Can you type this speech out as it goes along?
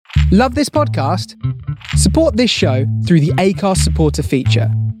Love this podcast? Support this show through the Acast supporter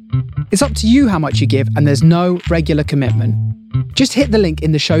feature. It's up to you how much you give, and there's no regular commitment. Just hit the link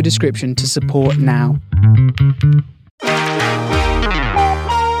in the show description to support now.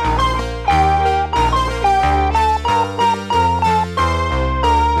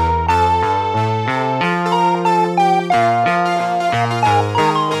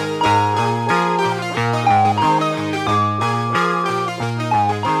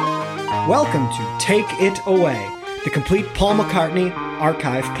 Welcome to Take It Away, the complete Paul McCartney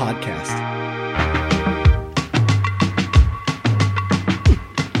Archive podcast.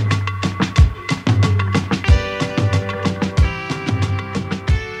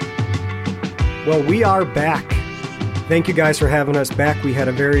 Well, we are back. Thank you guys for having us back. We had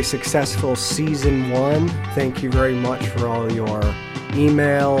a very successful season 1. Thank you very much for all your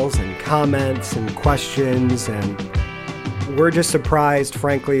emails and comments and questions, and we're just surprised,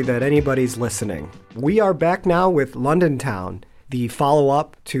 frankly, that anybody's listening. We are back now with London Town, the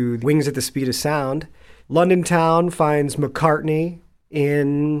follow-up to Wings at the Speed of Sound. London Town finds McCartney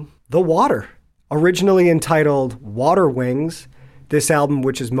in the water. Originally entitled Water Wings, this album,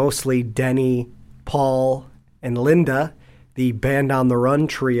 which is mostly Denny, Paul, and Linda, the Band on the Run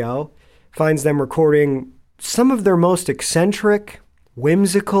trio, finds them recording some of their most eccentric,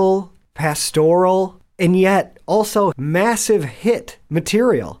 whimsical, pastoral, and yet also massive hit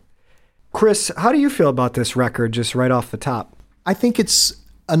material. Chris, how do you feel about this record just right off the top? I think it's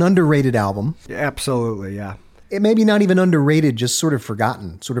an underrated album. Absolutely, yeah. It may be not even underrated, just sort of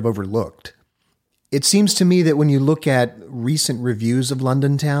forgotten, sort of overlooked. It seems to me that when you look at recent reviews of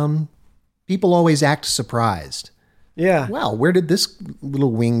London Town, people always act surprised. Yeah. Wow, where did this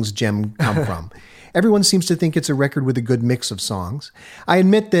little Wings gem come from? Everyone seems to think it's a record with a good mix of songs. I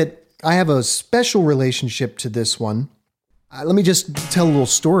admit that I have a special relationship to this one. Let me just tell a little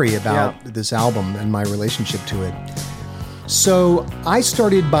story about this album and my relationship to it. So I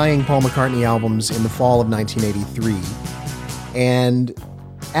started buying Paul McCartney albums in the fall of 1983. And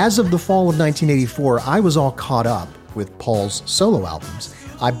as of the fall of 1984, I was all caught up with Paul's solo albums.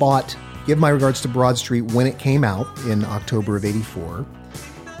 I bought Give My Regards to Broad Street when it came out in October of 84.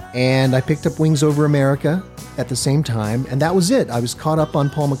 And I picked up Wings Over America at the same time, and that was it. I was caught up on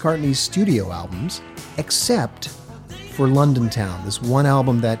Paul McCartney's studio albums, except for London Town, this one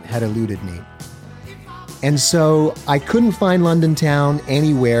album that had eluded me. And so I couldn't find London Town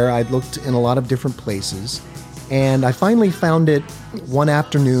anywhere. I'd looked in a lot of different places, and I finally found it one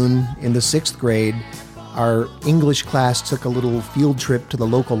afternoon in the 6th grade. Our English class took a little field trip to the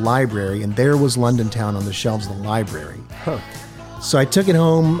local library, and there was London Town on the shelves of the library. Huh. So I took it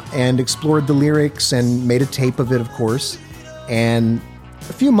home and explored the lyrics and made a tape of it, of course. And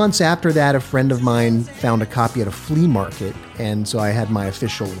a few months after that, a friend of mine found a copy at a flea market, and so I had my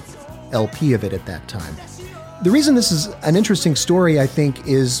official LP of it at that time. The reason this is an interesting story, I think,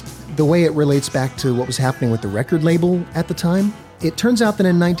 is the way it relates back to what was happening with the record label at the time. It turns out that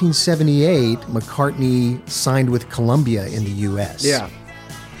in 1978, McCartney signed with Columbia in the U.S. Yeah.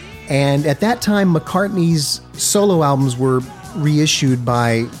 And at that time, McCartney's solo albums were reissued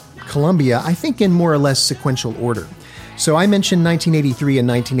by Columbia, I think in more or less sequential order. So I mentioned 1983 and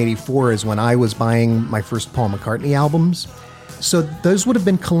 1984 as when I was buying my first Paul McCartney albums. So those would have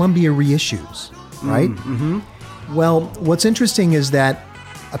been Columbia reissues, right? Mm-hmm. Well, what's interesting is that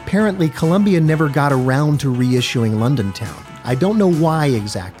apparently Columbia never got around to reissuing London Town. I don't know why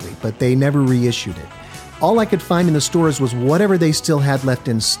exactly, but they never reissued it. All I could find in the stores was whatever they still had left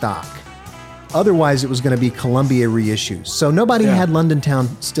in stock. Otherwise, it was going to be Columbia reissues. So nobody had London Town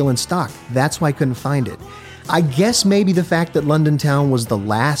still in stock. That's why I couldn't find it. I guess maybe the fact that London Town was the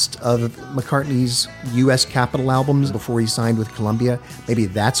last of McCartney's U.S. Capitol albums before he signed with Columbia, maybe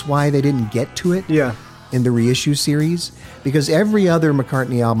that's why they didn't get to it in the reissue series. Because every other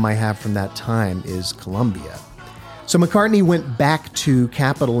McCartney album I have from that time is Columbia. So McCartney went back to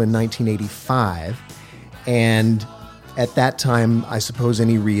Capitol in 1985, and at that time, I suppose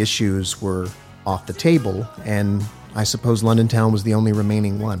any reissues were off the table, and I suppose London Town was the only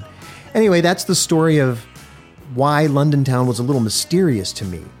remaining one. Anyway, that's the story of why London Town was a little mysterious to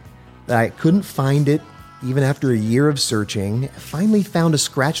me. That I couldn't find it, even after a year of searching. I finally found a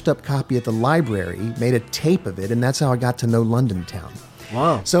scratched up copy at the library, made a tape of it, and that's how I got to know London Town.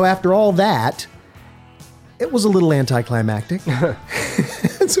 Wow. So after all that, it was a little anticlimactic.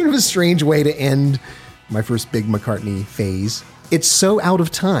 It's sort of a strange way to end my first big McCartney phase. It's so out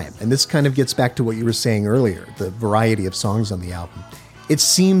of time, and this kind of gets back to what you were saying earlier, the variety of songs on the album. It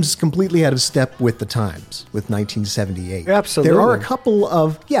seems completely out of step with the times, with 1978. Absolutely. There are a couple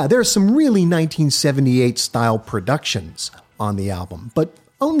of, there are some really 1978 style productions on the album, but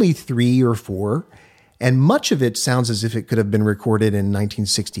only 3 or 4. And much of it sounds as if it could have been recorded in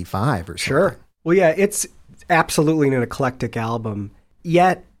 1965 or something. Sure. Well, yeah, it's absolutely an eclectic album.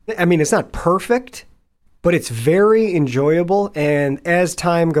 Yet, I mean, it's not perfect, but it's very enjoyable. And as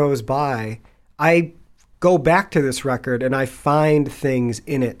time goes by, I go back to this record and I find things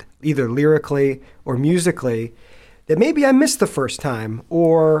in it, either lyrically or musically, that maybe I missed the first time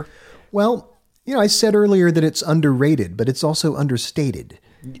or... Well, I said earlier that it's underrated, but it's also understated.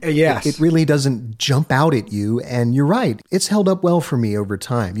 Yes. It really doesn't jump out at you, and you're right. It's held up well for me over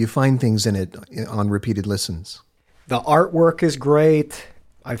time. You find things in it on repeated listens. The artwork is great.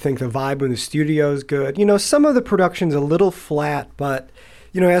 I think the vibe in the studio is good. Some of the production's a little flat, but,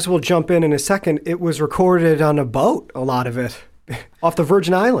 as we'll jump in a second, it was recorded on a boat, a lot of it, off the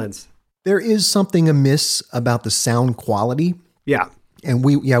Virgin Islands. There is something amiss about the sound quality. Yeah. And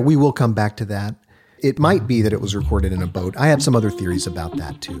we will come back to that. It might be that it was recorded in a boat. I have some other theories about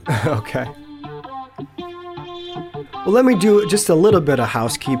that, too. Okay. Well, let me do just a little bit of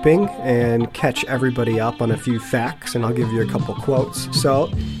housekeeping and catch everybody up on a few facts, and I'll give you a couple quotes.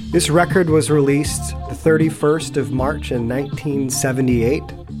 So, this record was released the 31st of March in 1978.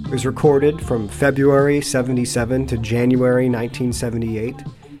 It was recorded from February 77 to January 1978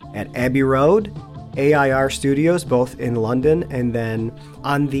 at Abbey Road, AIR Studios, both in London, and then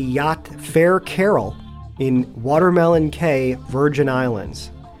on the yacht Fair Carol in Watermelon Cay, Virgin Islands.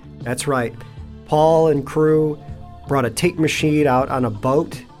 That's right. Paul and crew brought a tape machine out on a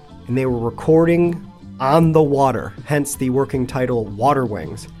boat, and they were recording on the water, hence the working title Water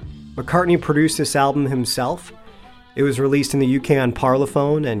Wings. McCartney produced this album himself. It was released in the UK on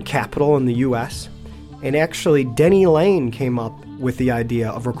Parlophone and Capitol in the US. And actually, Denny Laine came up with the idea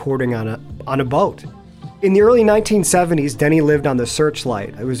of recording on a boat. In the early 1970s, Denny lived on the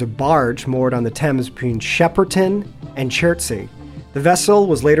Searchlight. It was a barge moored on the Thames between Shepperton and Chertsey. The vessel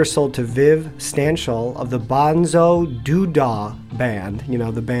was later sold to Viv Stanshall of the Bonzo Doodah Band,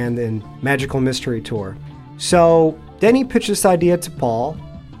 the band in Magical Mystery Tour. So Denny pitched this idea to Paul.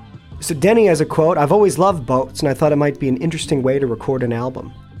 So Denny has a quote, "I've always loved boats, and I thought it might be an interesting way to record an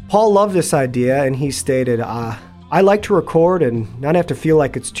album." Paul loved this idea, and he stated, "I like to record and not have to feel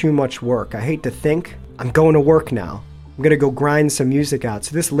like it's too much work. I hate to think. I'm going to work now. I'm going to go grind some music out."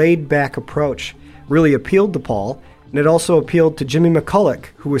 So this laid-back approach really appealed to Paul, and it also appealed to Jimmy McCulloch,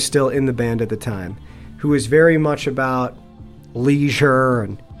 who was still in the band at the time, who was very much about leisure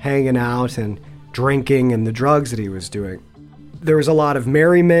and hanging out and drinking and the drugs that he was doing. There was a lot of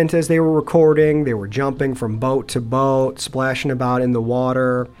merriment as they were recording. They were jumping from boat to boat, splashing about in the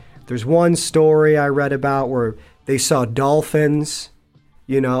water. There's one story I read about where they saw dolphins,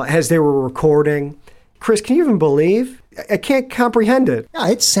 as they were recording. Chris, can you even believe? I can't comprehend it. Yeah,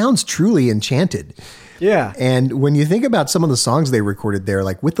 it sounds truly enchanted. Yeah. And when you think about some of the songs they recorded there,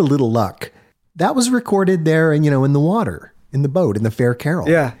 like With a Little Luck, that was recorded there, in the water, in the boat, in the Fair Carol.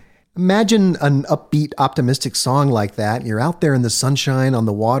 Yeah. Imagine an upbeat, optimistic song like that. And you're out there in the sunshine on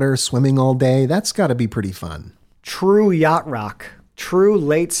the water, swimming all day. That's got to be pretty fun. True yacht rock. True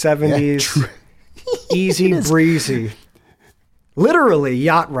late 70s. Yeah, easy breezy. Literally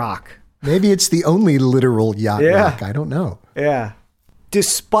yacht rock. Maybe it's the only literal yacht rock. I don't know. Yeah.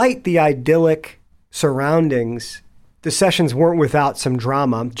 Despite the idyllic surroundings, the sessions weren't without some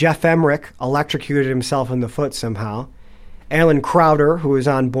drama. Jeff Emmerich electrocuted himself in the foot somehow. Alan Crowder, who was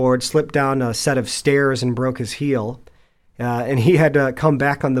on board, slipped down a set of stairs and broke his heel. And he had to come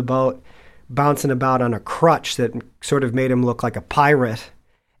back on the boat bouncing about on a crutch that sort of made him look like a pirate.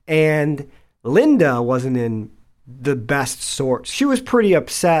 And Linda wasn't in the best sorts. She was pretty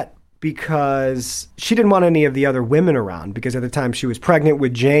upset because she didn't want any of the other women around, because at the time she was pregnant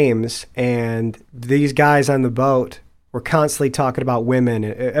with James, and these guys on the boat were constantly talking about women.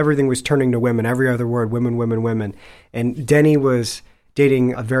 Everything was turning to women. Every other word, women, women, women. And Denny was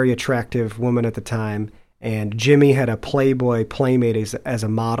dating a very attractive woman at the time, and Jimmy had a Playboy playmate as a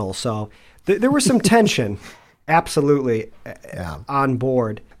model. So there was some tension, absolutely, on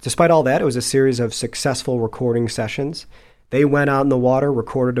board. Despite all that, it was a series of successful recording sessions. They went out in the water,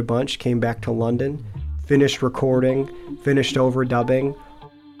 recorded a bunch, came back to London, finished recording, finished overdubbing.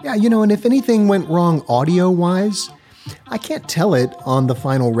 Yeah, and if anything went wrong audio-wise, I can't tell it on the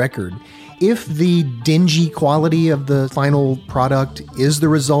final record. If the dingy quality of the final product is the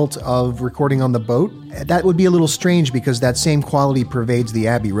result of recording on the boat, that would be a little strange because that same quality pervades the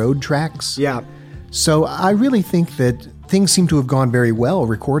Abbey Road tracks. Yeah. So I really think that things seem to have gone very well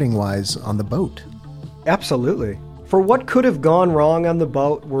recording-wise on the boat. Absolutely. For what could have gone wrong on the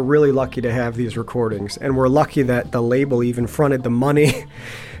boat, we're really lucky to have these recordings. And we're lucky that the label even fronted the money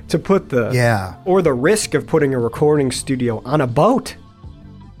to put or the risk of putting a recording studio on a boat.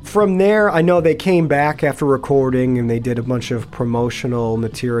 from there, I know they came back after recording and they did a bunch of promotional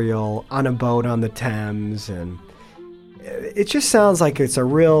material on a boat on the Thames, and it just sounds like it's a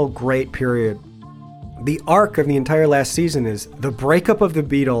real great period. The arc of the entire last season is the breakup of the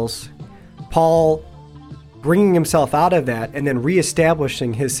Beatles, Paul bringing himself out of that, and then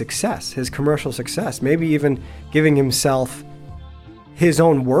reestablishing his success, his commercial success, maybe even giving himself his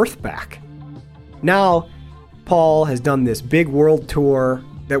own worth back. Now, Paul has done this big world tour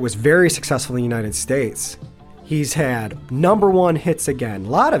that was very successful in the United States. He's had #1 hits again, a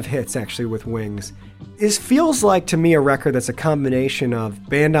lot of hits actually with Wings. This feels like to me a record that's a combination of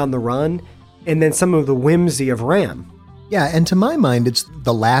Band on the Run and then some of the whimsy of Ram. Yeah, and to my mind, it's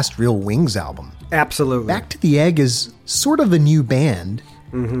the last real Wings album. Absolutely. Back to the Egg is sort of a new band.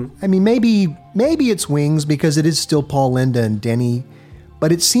 Mm-hmm. I mean, maybe it's Wings because it is still Paul, Linda, and Denny,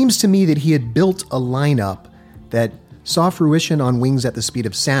 but it seems to me that he had built a lineup that saw fruition on Wings at the Speed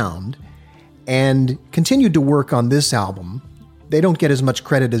of Sound and continued to work on this album. They don't get as much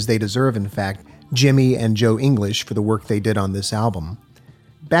credit as they deserve, in fact, Jimmy and Joe English, for the work they did on this album.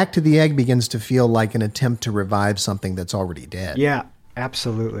 Back to the Egg begins to feel like an attempt to revive something that's already dead. Yeah,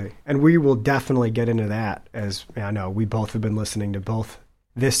 absolutely. And we will definitely get into that, as I know we both have been listening to both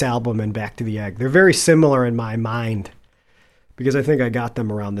this album and Back to the Egg. They're very similar in my mind because I think I got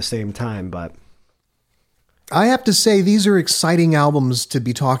them around the same time, but I have to say, these are exciting albums to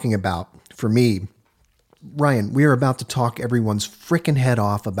be talking about for me. Ryan, we are about to talk everyone's frickin' head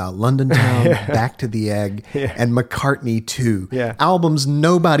off about London Town, Back to the Egg, and McCartney 2. Yeah. Albums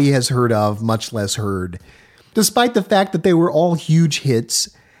nobody has heard of, much less heard. Despite the fact that they were all huge hits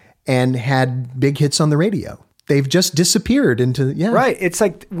and had big hits on the radio. They've just disappeared into, Right. It's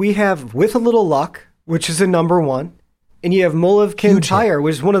like we have With a Little Luck, which is a #1. And you have Mull of Kintyre,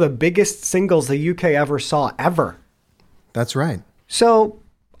 which is one of the biggest singles the UK ever saw, ever. That's right. So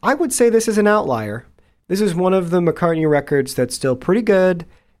I would say this is an outlier. This is one of the McCartney records that's still pretty good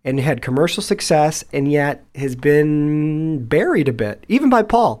and had commercial success and yet has been buried a bit, even by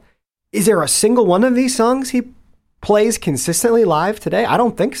Paul. Is there a single one of these songs he plays consistently live today? I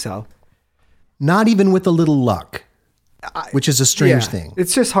don't think so. Not even With a Little Luck. Which is a strange thing.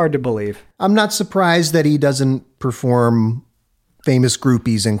 It's just hard to believe. I'm not surprised that he doesn't perform Famous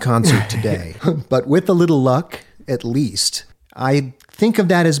Groupies in concert today. But With a Little Luck, at least, I think of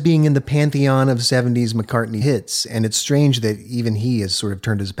that as being in the pantheon of 70s McCartney hits, and it's strange that even he has sort of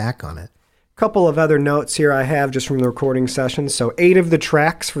turned his back on it. A couple of other notes here I have just from the recording session. So 8 of the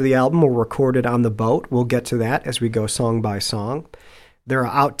tracks for the album were recorded on the boat. We'll get to that as we go song by song. There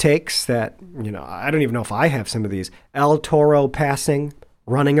are outtakes that, I don't even know if I have some of these. El Toro Passing,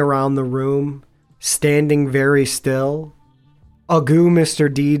 Running Around the Room, Standing Very Still, Agoo Mr.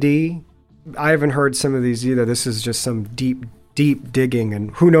 DD. I haven't heard some of these either. This is just some deep, deep digging, and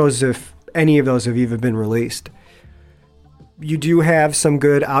who knows if any of those have even been released. You do have some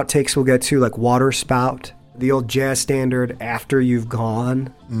good outtakes we'll get to, like Water Spout, the old jazz standard, After You've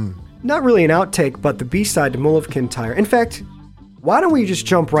Gone. Not really an outtake, but the B-side to Mull of Kintyre. In fact, why don't we just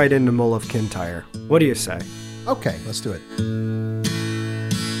jump right into Mull of Kintyre? What do you say? Okay, let's do it.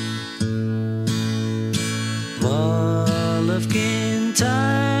 Mull of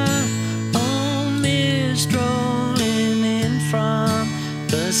Kintyre, oh, mist rolling in from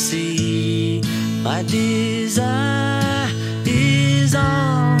the sea. My desire is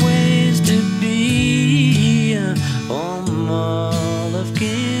always to be on Mull of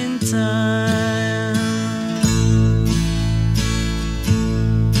Kintyre.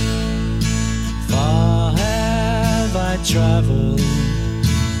 Traveled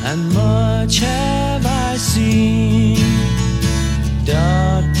and much have I seen,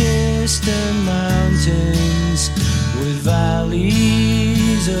 dark distant mountains with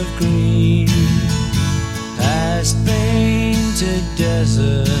valleys of green, past painted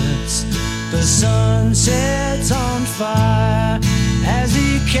deserts, the sun sets on fire as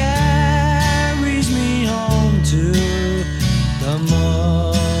he carries me home to the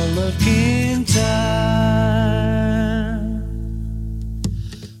Mull of Kintyre.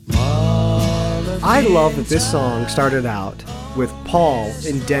 I love that this song started out with Paul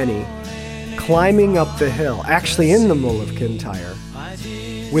and Denny climbing up the hill, actually in the Mull of Kintyre,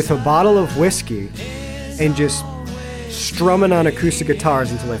 with a bottle of whiskey and just strumming on acoustic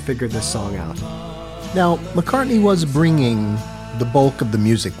guitars until I figured this song out. Now, McCartney was bringing the bulk of the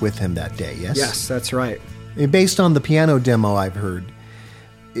music with him that day, yes? Yes, that's right. Based on the piano demo I've heard,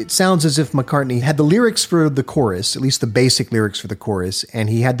 it sounds as if McCartney had the lyrics for the chorus, at least the basic lyrics for the chorus, and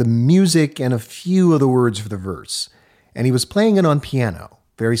he had the music and a few of the words for the verse. And he was playing it on piano,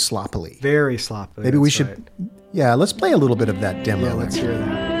 very sloppily. Very sloppily. Maybe we should, let's play a little bit of that demo. Yeah, let's hear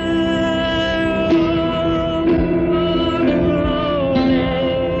that.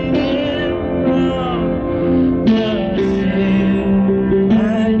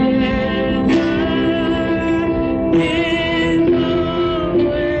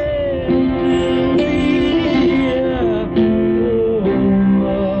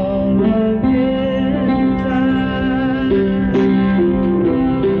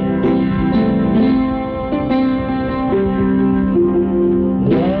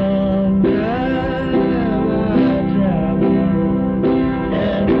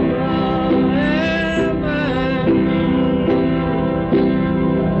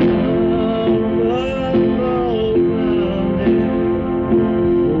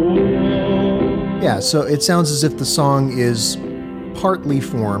 Yeah, so it sounds as if the song is partly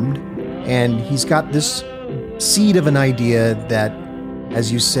formed, and he's got this seed of an idea that,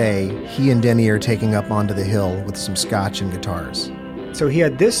 as you say, he and Denny are taking up onto the hill with some scotch and guitars. So he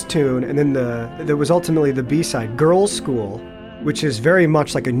had this tune, and then there was ultimately the B-side, Girls' School, which is very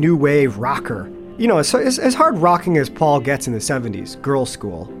much like a new wave rocker. You know, as hard rocking as Paul gets in the 70s, Girls'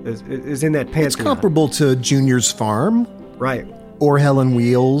 School is in that pantheon. It's comparable to Junior's Farm. Right. Or Helen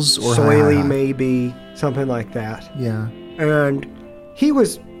Wheels. Or Soily, maybe, something like that. Yeah. And he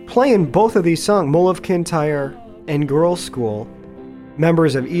was playing both of these songs, Mull of Kintyre and Girls' School,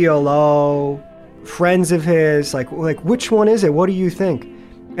 members of ELO, friends of his, like which one is it? What do you think?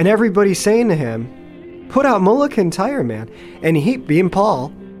 And everybody's saying to him, put out Mull of Kintyre, man. And he, being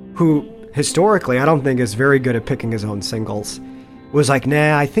Paul, who historically I don't think is very good at picking his own singles, was like,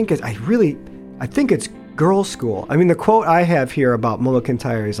 nah, I think it's Girls' School. I mean, the quote I have here about Mull of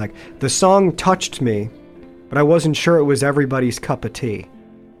Kintyre is like, the song touched me, but I wasn't sure it was everybody's cup of tea.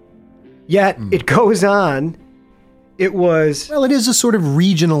 Yet, it goes on, it was... Well, it is a sort of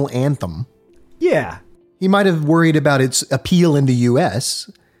regional anthem. Yeah. He might have worried about its appeal in the U.S.,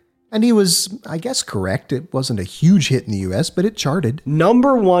 and he was, I guess, correct. It wasn't a huge hit in the U.S., but it charted.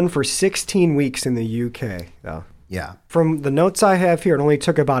 Number 1 for 16 weeks in the U.K., though. Yeah. From the notes I have here, it only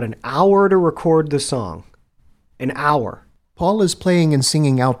took about an hour to record the song. An hour. Paul is playing and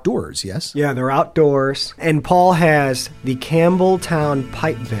singing outdoors, yes? Yeah, they're outdoors. And Paul has the Campbelltown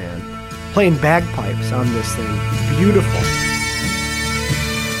Pipe Band playing bagpipes on this thing. Beautiful.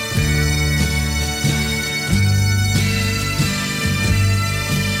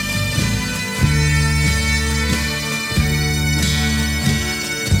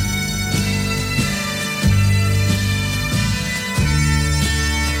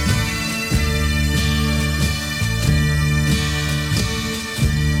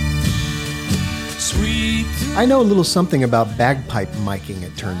 I know a little something about bagpipe miking,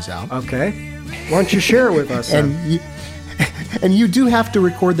 it turns out. Okay. Why don't you share it with us? And you do have to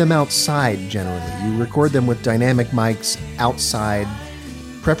record them outside, generally. You record them with dynamic mics outside,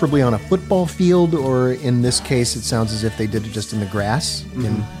 preferably on a football field, or in this case, it sounds as if they did it just in the grass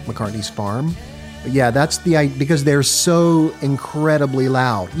in McCartney's farm. But yeah, that's the idea, because they're so incredibly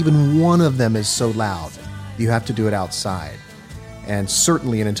loud. Even one of them is so loud. You have to do it outside. And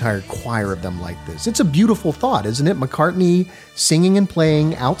certainly an entire choir of them like this. It's a beautiful thought, isn't it? McCartney singing and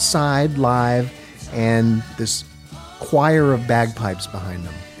playing outside live, and this choir of bagpipes behind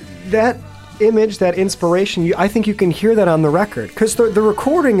them. That image, that inspiration, I think you can hear that on the record. Because the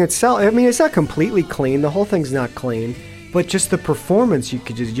recording itself, I mean, it's not completely clean. The whole thing's not clean. But just the performance, you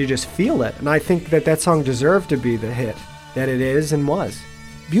just feel it. And I think that song deserved to be the hit that it is and was.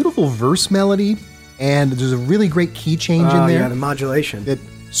 Beautiful verse melody. And there's a really great key change in there. Yeah, the modulation. That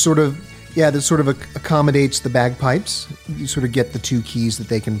sort of accommodates the bagpipes. You sort of get the two keys that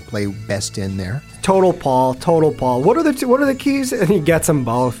they can play best in there. Total Paul. What are the keys? And he gets them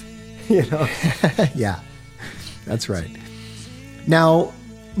both. You know. Yeah, that's right. Now,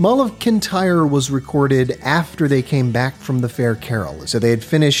 Mull of Kintyre was recorded after they came back from the Fair Carol. So they had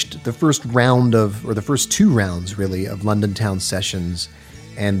finished the first two rounds, really, of London Town sessions,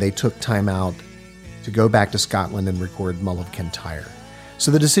 and they took time out to go back to Scotland and record Mull of Kintyre.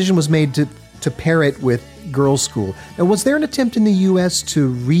 So the decision was made to pair it with Girls' School. Now, was there an attempt in the U.S.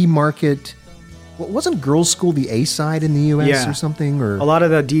 to remarket? Wasn't Girls' School the A-side in the U.S. or something? Or a lot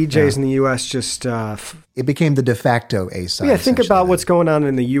of the DJs in the U.S. just... it became the de facto A-side. Yeah, think about what's going on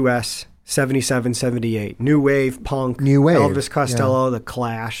in the U.S. 77, 78. New Wave, punk, Elvis Costello, The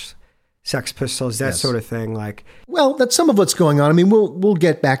Clash, Sex Pistols, that sort of thing. Like, well, that's some of what's going on. I mean, we'll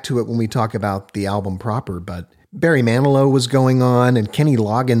get back to it when we talk about the album proper, but Barry Manilow was going on and Kenny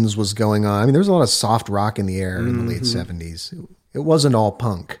Loggins was going on. I mean, there was a lot of soft rock in the air in the late 70s. It wasn't all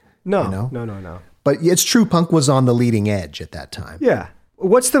punk. No, you know? No. But it's true, punk was on the leading edge at that time. Yeah.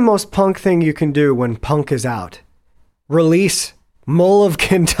 What's the most punk thing you can do when punk is out? Release Mull of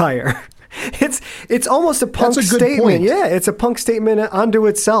Kintyre. It's almost a punk statement. Point. Yeah, it's a punk statement unto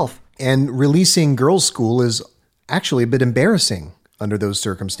itself. And releasing Girls' School is actually a bit embarrassing under those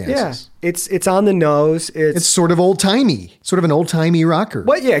circumstances. Yeah, it's on the nose. It's sort of old-timey, sort of an old-timey rocker.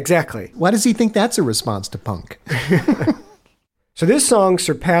 Well, yeah, exactly. Why does he think that's a response to punk? So this song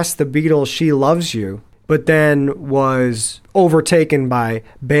surpassed the Beatles' She Loves You, but then was overtaken by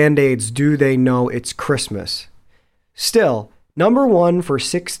Band-Aid's Do They Know It's Christmas. Still, number 1 for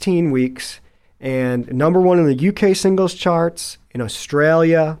 16 weeks, and number 1 in the UK singles charts, in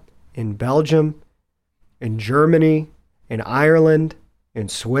Australia, in Belgium, in Germany, in Ireland, in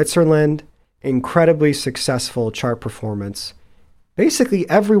Switzerland. Incredibly successful chart performance. basically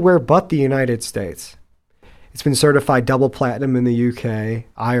everywhere but the United States. It's been certified double platinum in the UK,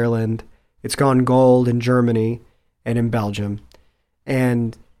 Ireland. It's gone gold in Germany and in Belgium.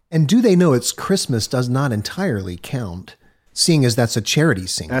 And Do They Know It's Christmas does not entirely count, seeing as that's a charity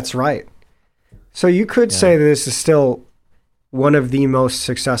single. that's right. So you could say that this is still one of the most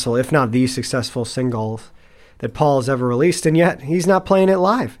successful, if not the successful singles that Paul has ever released, and yet he's not playing it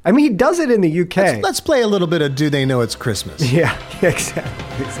live. I mean, he does it in the UK. Let's play a little bit of Do They Know It's Christmas. Yeah,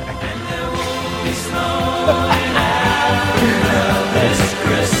 exactly. This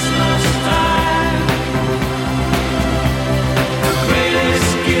Christmas time, the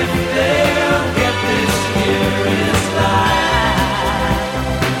greatest gift they'll get this year is life.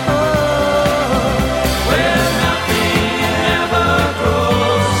 Oh, where nothing ever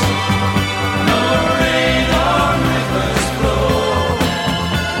grows, no rain or rivers flow.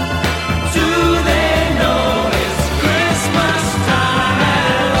 Do they know it's Christmas time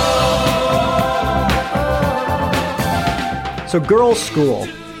at all? So Girls' School.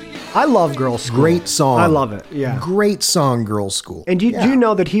 I love Girls' School. Great song. I love it, yeah. Great song, Girls' School. And do you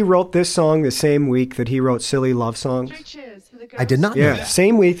know that he wrote this song the same week that he wrote Silly Love Songs? I did not know Yeah, that.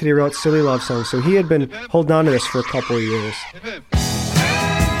 same week that he wrote Silly Love Songs. So he had been holding on to this for a couple of years.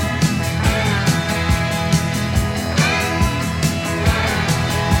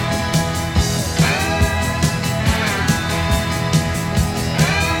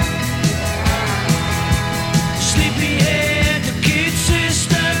 Sleepyhead, the kid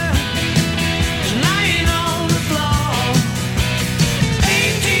sister, is lying on the floor.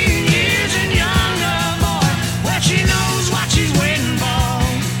 18 years and younger boy, well, she knows what she's waiting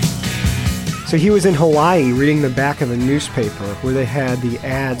for. So he was in Hawaii reading the back of a newspaper where they had the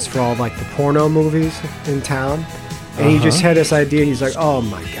ads for all like the porno movies in town. And he just had this idea. He's like, oh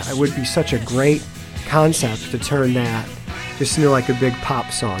my God, it would be such a great concept to turn that just into like a big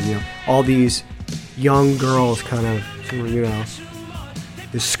pop song. You know, all these young girls kind of, you know,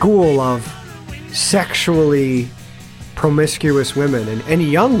 the school of sexually promiscuous women and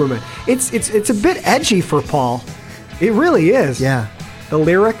young women. It's a bit edgy for Paul. It really is. Yeah, The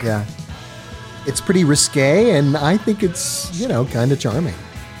lyric. yeah. It's pretty risque, and I think it's, kind of charming.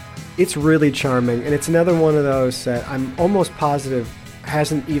 It's really charming, and it's another one of those that I'm almost positive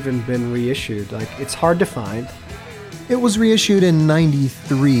hasn't even been reissued. Like, it's hard to find. It was reissued in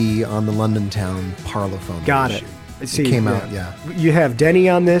 '93 on the London Town Parlophone. Got it. reissue. See, It came out, yeah. You have Denny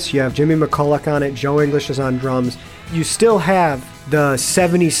on this, you have Jimmy McCulloch on it, Joe English is on drums. You still have the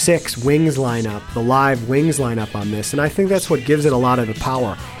 76 Wings lineup, the live Wings lineup on this, and I think that's what gives it a lot of the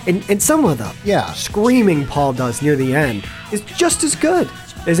power. And some of the screaming Paul does near the end is just as good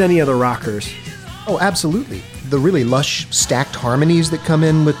as any other rockers. Oh, absolutely. The really lush stacked harmonies that come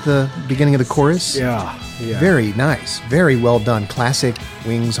in with the beginning of the chorus. Yeah. Very nice. Very well done. Classic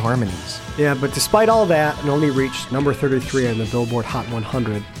Wings harmonies. Yeah, but despite all that, it only reached number 33 on the Billboard Hot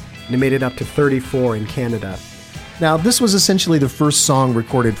 100, and it made it up to 34 in Canada. Now, this was essentially the first song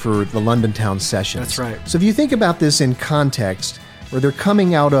recorded for the London Town sessions. That's right. So if you think about this in context, where they're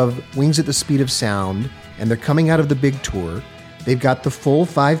coming out of Wings at the Speed of Sound, and they're coming out of the big tour, they've got the full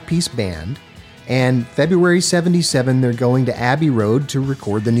 5-piece band, and February 77, they're going to Abbey Road to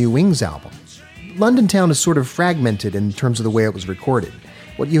record the new Wings album. London Town is sort of fragmented in terms of the way it was recorded.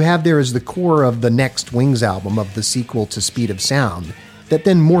 What you have there is the core of the next Wings album, of the sequel to Speed of Sound, that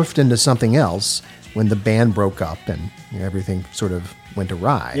then morphed into something else when the band broke up and everything sort of went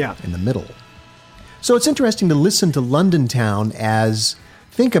awry in the middle. So it's interesting to listen to London Town as,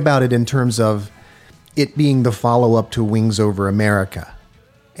 think about it in terms of it being the follow-up to Wings Over America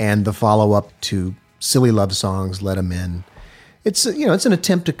and the follow-up to Silly Love Songs, Let 'Em In. It's, it's an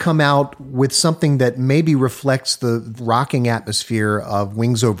attempt to come out with something that maybe reflects the rocking atmosphere of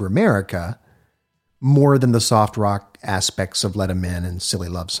Wings Over America more than the soft rock aspects of Let 'Em In and Silly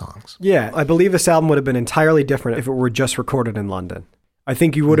Love Songs. Yeah, I believe this album would have been entirely different if it were just recorded in London. I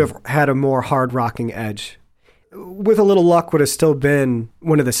think you would have had a more hard rocking edge. With a little luck, would have still been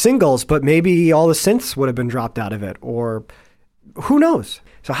one of the singles, but maybe all the synths would have been dropped out of it, or who knows?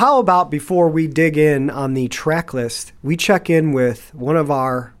 So how about, before we dig in on the track list, we check in with one of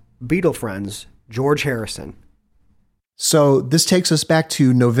our Beatle friends, George Harrison. So this takes us back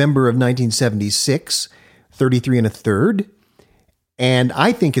to November of 1976, 33 1/3. And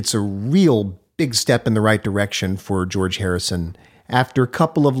I think it's a real big step in the right direction for George Harrison. After a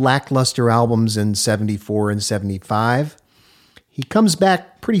couple of lackluster albums in 74 and 75, he comes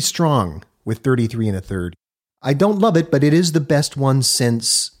back pretty strong with 33 1/3. I don't love it, but it is the best one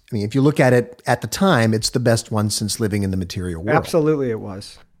since, if you look at it at the time, it's the best one since Living in the Material World. Absolutely it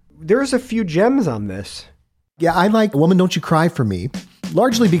was. There's a few gems on this. Yeah, I like Woman Don't You Cry for Me,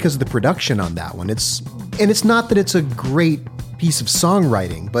 largely because of the production on that one. It's not that it's a great piece of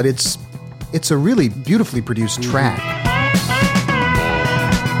songwriting, but it's a really beautifully produced track.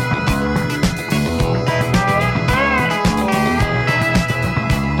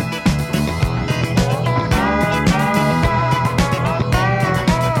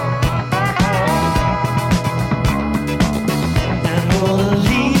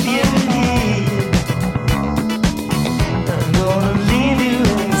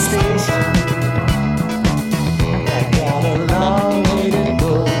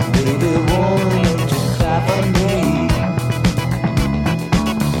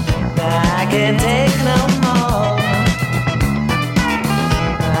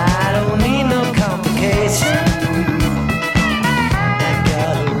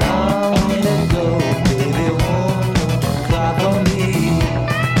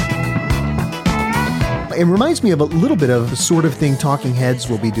 It reminds me of a little bit of the sort of thing Talking Heads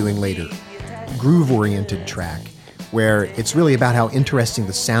will be doing later. Groove-oriented track, where it's really about how interesting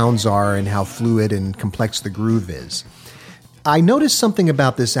the sounds are and how fluid and complex the groove is. I noticed something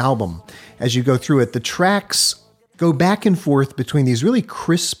about this album as you go through it. The tracks go back and forth between these really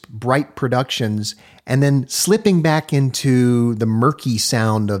crisp, bright productions and then slipping back into the murky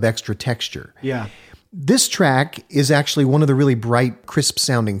sound of Extra Texture. Yeah. This track is actually one of the really bright,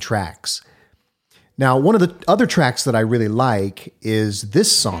 crisp-sounding tracks. Now, one of the other tracks that I really like is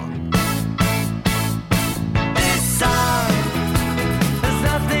this song.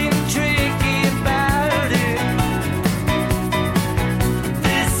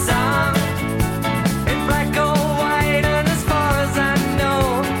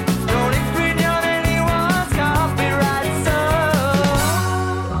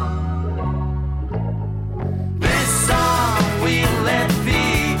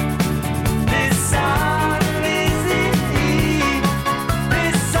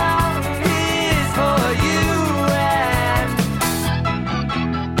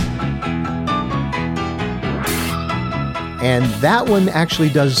 And that one actually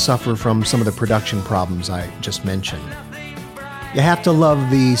does suffer from some of the production problems I just mentioned. You have to love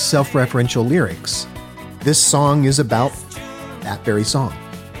the self-referential lyrics. This song is about that very song.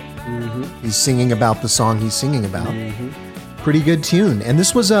 Mm-hmm. He's singing about the song he's singing about. Mm-hmm. Pretty good tune. And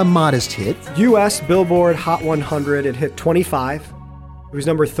this was a modest hit. U.S. Billboard Hot 100, it hit 25. It was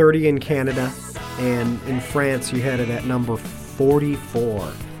number 30 in Canada. And in France, you had it at number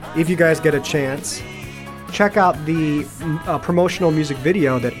 44. If you guys get a chance, check out the promotional music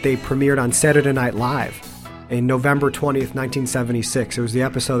video that they premiered on Saturday Night Live in November 20th, 1976. It was the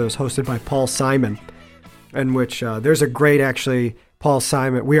episode that was hosted by Paul Simon, in which there's a great, actually, Paul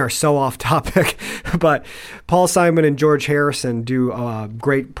Simon. We are so off topic, but Paul Simon and George Harrison do a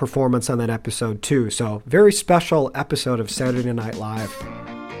great performance on that episode too. So very special episode of Saturday Night Live.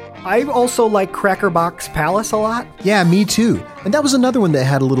 I also like Crackerbox Palace a lot. Yeah, me too. And that was another one that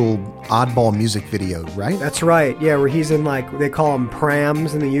had a little oddball music video, right? That's right. Yeah, where he's in, like, they call them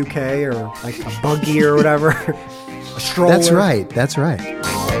prams in the UK, or like a buggy or whatever. A stroller. That's right. That's right.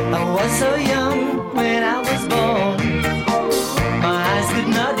 I was so young when I was born. My eyes could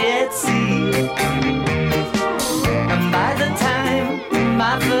not yet see. And by the time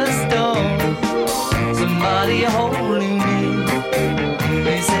my first dawn, somebody holding me.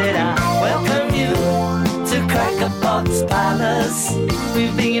 They said, I welcome you to Crackerbox Palace.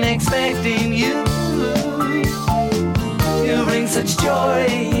 We've been expecting you. You bring such joy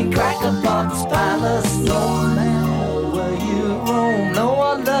in Crackerbox Palace. No matter where you roam, no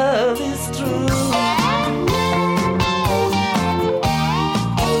our love is true.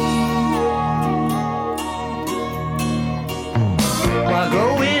 While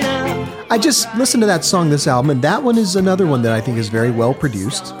growing up, I just listened to that song, this album, and that one is another one that I think is very well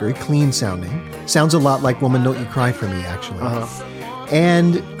produced, very clean sounding. Sounds a lot like Woman Don't You Cry for Me, actually. Uh-huh.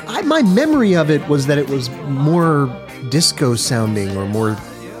 And my memory of it was that it was more disco sounding or more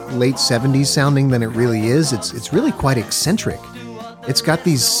late 70s sounding than it really is. It's really quite eccentric. It's got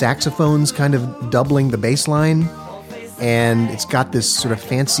these saxophones kind of doubling the bass line, and it's got this sort of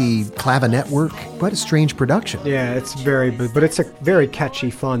fancy clavinet work. Quite a strange production. Yeah, it's but it's a very catchy,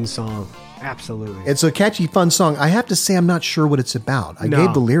 fun song. Absolutely. It's a catchy, fun song. I have to say I'm not sure what it's about. I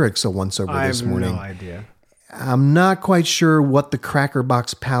gave the lyrics a once-over this morning. I have no idea. I'm not quite sure what the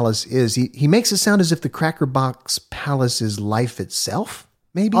Crackerbox Palace is. He makes it sound as if the Crackerbox Palace is life itself,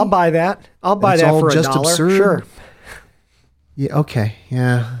 maybe? I'll buy that. I'll buy that for $1. Absurd. Sure. Yeah, okay.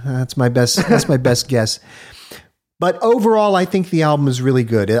 Yeah, that's my best guess. But overall, I think the album is really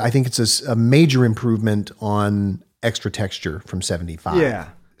good. I think it's a major improvement on Extra Texture from 75. Yeah.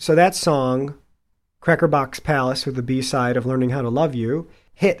 So that song Crackerbox Palace with the B-side of Learning How to Love You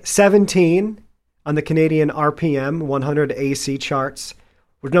hit 17 on the Canadian RPM 100 AC charts,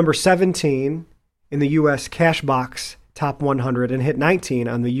 was number 17 in the U.S. Cashbox Top 100, and hit 19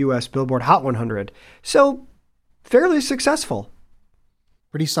 on the U.S. Billboard Hot 100. So, fairly successful.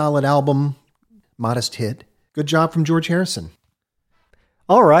 Pretty solid album, modest hit. Good job from George Harrison.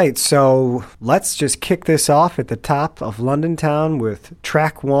 All right, so let's just kick this off at the top of London Town with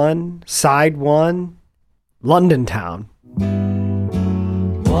track 1, side 1, London Town.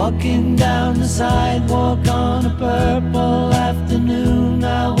 Walking down the sidewalk on a purple afternoon,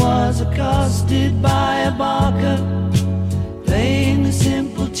 I was accosted by a barker playing a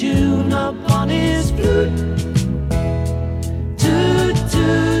simple tune upon his flute. Toot,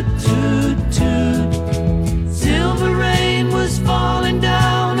 toot, toot, toot. Silver rain was falling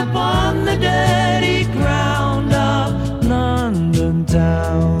down upon the dirty ground of London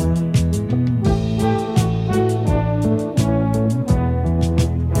Town.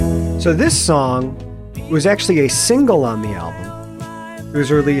 So this song was actually a single on the album. It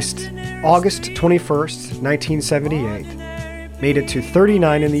was released August 21st, 1978. Made it to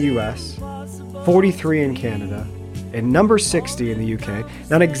 39 in the US, 43 in Canada, and number 60 in the UK.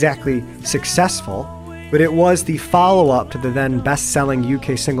 Not exactly successful, but it was the follow-up to the then best-selling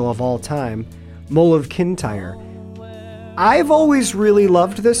UK single of all time, Mull of Kintyre. I've always really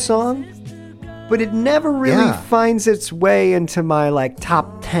loved this song, but it never really finds its way into my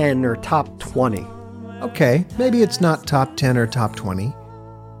top 10 or top 20. Okay, maybe it's not top 10 or top 20,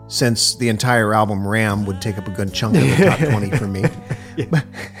 since the entire album Ram would take up a good chunk of the top 20 for me.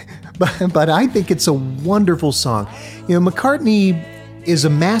 But I think it's a wonderful song. McCartney is a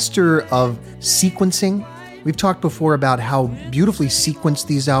master of sequencing. We've talked before about how beautifully sequenced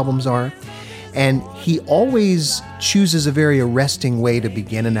these albums are. And he always chooses a very arresting way to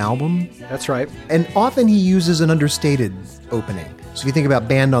begin an album. That's right. And often he uses an understated opening. So if you think about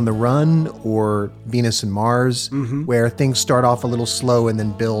Band on the Run or Venus and Mars, where things start off a little slow and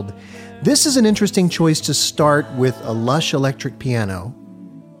then build, this is an interesting choice to start with a lush electric piano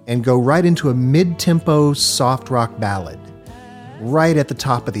and go right into a mid-tempo soft rock ballad right at the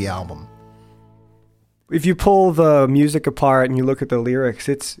top of the album. If you pull the music apart and you look at the lyrics,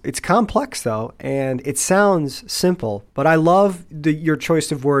 it's complex though, and it sounds simple. But I love your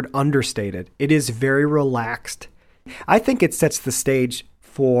choice of word understated. It is very relaxed. I think it sets the stage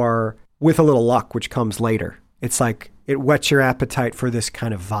for With a Little Luck, which comes later. It's like it whets your appetite for this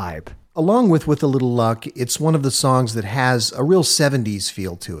kind of vibe. Along with a Little Luck, it's one of the songs that has a real 70s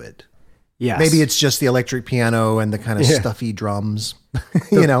feel to it. Yes. Maybe it's just the electric piano and the kind of stuffy drums,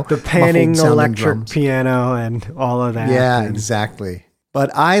 the panning electric drums. Piano and all of that. Yeah, exactly. But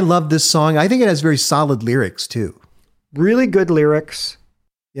I love this song. I think it has very solid lyrics too. Really good lyrics.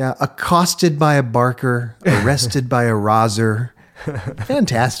 Yeah, accosted by a barker, arrested by a roser.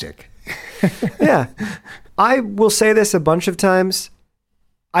 Fantastic. Yeah. I will say this a bunch of times.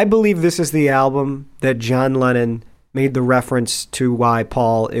 I believe this is the album that John Lennon made the reference to why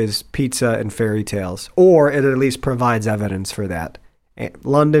Paul is pizza and fairy tales, or it at least provides evidence for that.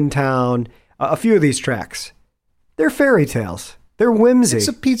 London Town, a few of these tracks, they're fairy tales. They're whimsy. It's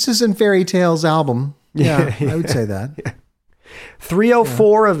a pizzas and fairy tales album. Yeah, I would say that. Yeah.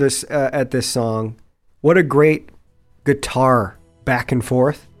 304 of this at this song. What a great guitar back and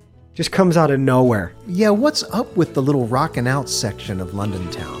forth. Just comes out of nowhere. Yeah, what's up with the little rockin' out section of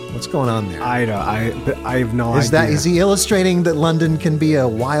London Town? What's going on there? I have no idea. Is he illustrating that London can be a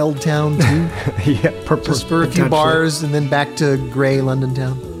wild town too? Yeah, just for a few bars and then back to gray London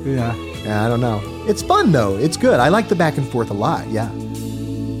Town? Yeah. I don't know. It's fun though. It's good. I like the back and forth a lot. Yeah.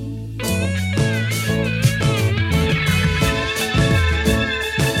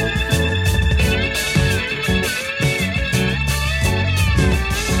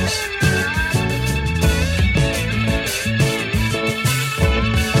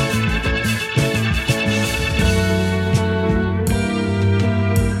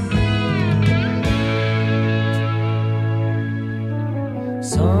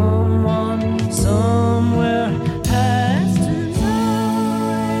 Someone, somewhere has to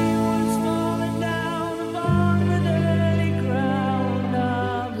die. Was falling down upon the dirty ground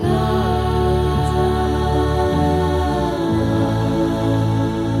of love.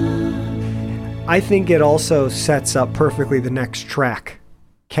 I think it also sets up perfectly the next track,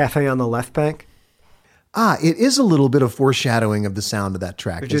 Cafe on the Left Bank. It is a little bit of foreshadowing of the sound of that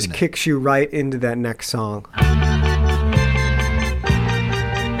track. It just kicks you right into that next song.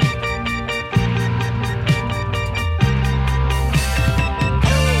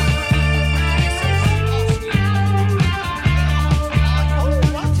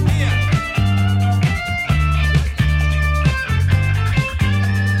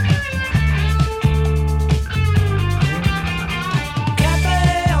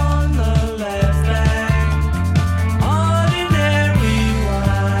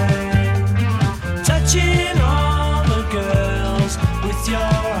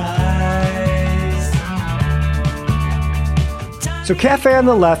 So Cafe on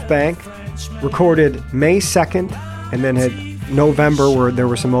the Left Bank recorded May 2nd, and then had November where there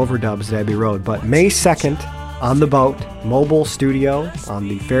were some overdubs at Abbey Road. But May 2nd on the boat, mobile studio on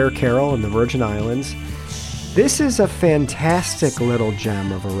the Fair Carol in the Virgin Islands. This is a fantastic little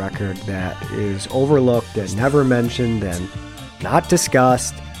gem of a record that is overlooked and never mentioned and not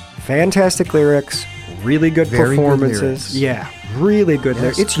discussed. Fantastic lyrics, really good Very performances. good lyrics. Yeah, really good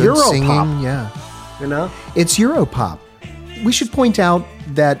lyrics. It's good Europop, singing, yeah. you know? It's Europop. We should point out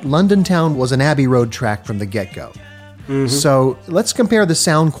that London Town was an Abbey Road track from the get-go. Mm-hmm. So let's compare the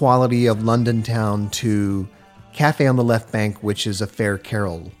sound quality of London Town to Cafe on the Left Bank, which is a Fair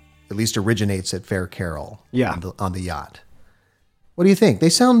Carol, at least originates at Fair Carol on the yacht. What do you think? They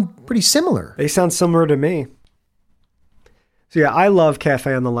sound pretty similar. They sound similar to me. So yeah, I love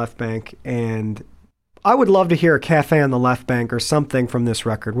Cafe on the Left Bank, and I would love to hear a Cafe on the Left Bank or something from this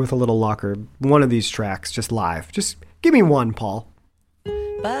record with a little luck, or one of these tracks just live. Just give me one, Paul.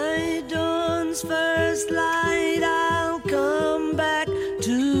 By dawn's first light, I'll come back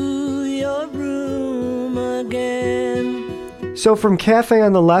to your room again. So from Cafe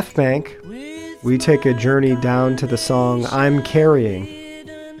on the Left Bank, we take a journey down to the song I'm Carrying.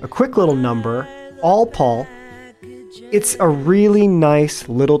 A quick little number, all Paul. It's a really nice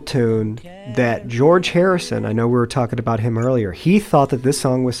little tune that George Harrison, I know we were talking about him earlier, he thought that this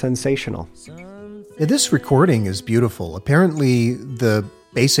song was sensational. Yeah, this recording is beautiful. Apparently, the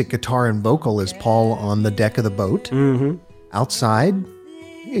basic guitar and vocal is Paul on the deck of the boat. Mm-hmm. Outside.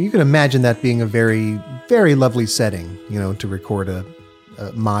 You can imagine that being a very, very lovely setting, to record a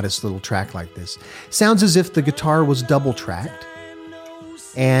modest little track like this. Sounds as if the guitar was double-tracked.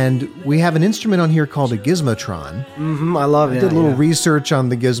 And we have an instrument on here called a gizmotron. Mm-hmm, I love it. I did a little research on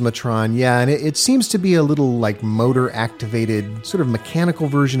the gizmotron, and it seems to be a little like motor-activated, sort of mechanical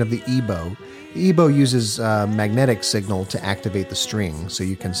version of the EBow. The EBow uses a magnetic signal to activate the string, so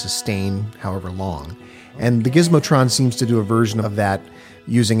you can sustain however long. And the gizmotron seems to do a version of that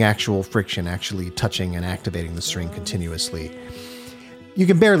using actual friction, actually touching and activating the string continuously. You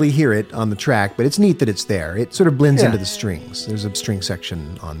can barely hear it on the track, but it's neat that it's there. It sort of blends into the strings. There's a string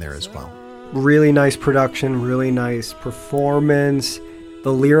section on there as well. Really nice production, really nice performance.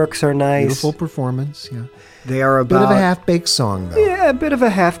 The lyrics are nice. Beautiful performance, yeah. They are about... Bit of a half-baked song, though. Yeah, a bit of a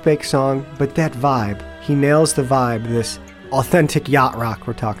half-baked song, but that vibe. He nails the vibe, this authentic yacht rock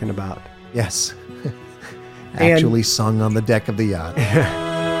we're talking about. Yes. Actually sung on the deck of the yacht.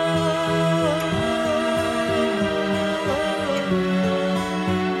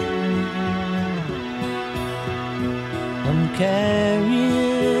 I'm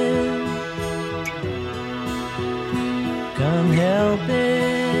carrying, come help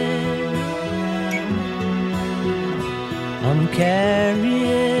it. I'm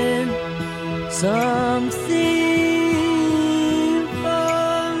carrying something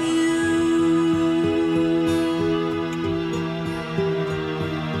for you.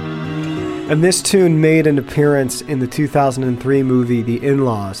 And this tune made an appearance in the 2003 movie The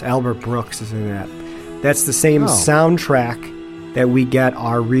In-Laws. Albert Brooks is in that. That's the same soundtrack that we get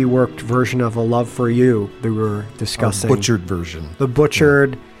our reworked version of A Love for You that we were discussing. A butchered version. The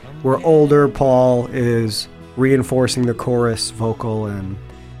butchered, where older Paul is reinforcing the chorus vocal, and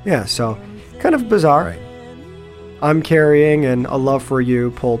so kind of bizarre. Right. I'm Carrying and A Love for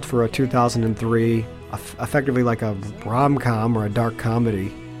You pulled for a 2003, effectively like a rom-com or a dark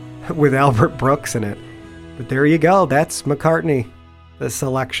comedy with Albert Brooks in it. But there you go. That's McCartney, the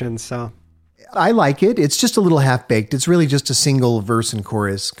selection, so... I like it. It's just a little half-baked. It's really just a single verse and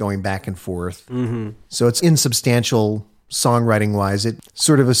chorus going back and forth. Mm-hmm. So it's insubstantial songwriting-wise. It's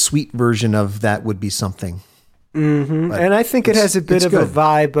sort of a sweet version of That Would Be Something. Mm-hmm. And I think it has a bit of a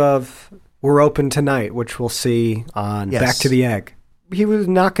vibe of We're Open Tonight, which we'll see on Back to the Egg. He was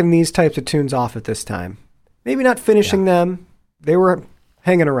knocking these types of tunes off at this time. Maybe not finishing them. They were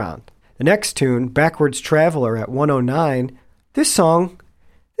hanging around. The next tune, Backwards Traveler at 109, this song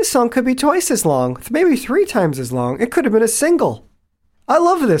could be twice as long, maybe 3 times as long. It could have been a single. I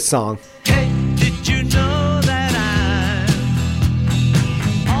love this song. Hey, did you know that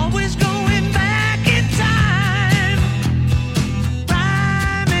I'm always going back in time?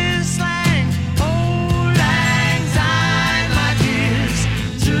 Rhyme and slang, old lang syne, my dears,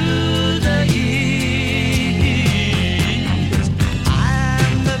 through the years.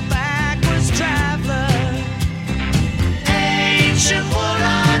 I'm the backwards traveler, ancient wood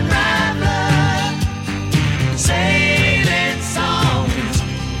unraveler, sailing songs,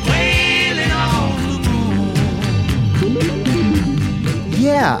 wailing on the moon.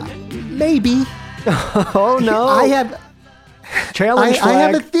 Yeah, maybe. Oh, no. I have... Challenge I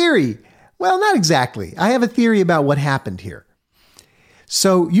have a flag. theory. Well, not exactly. I have a theory about what happened here.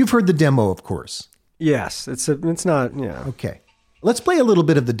 So you've heard the demo, of course. Yes, it's not, yeah. Okay. Let's play a little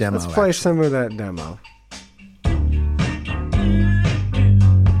bit of the demo. Let's play some of that demo.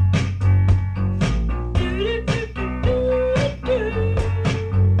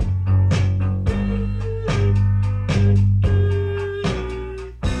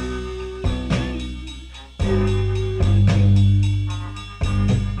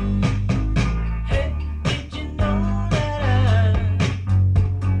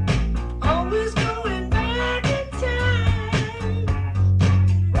 Always going back in time,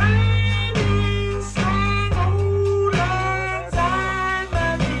 writing slang old lang syne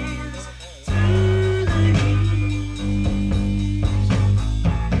melodies to the east.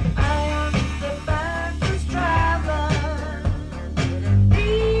 I am the backwoods traveler,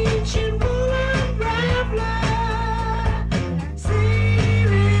 ancient woolen traveler,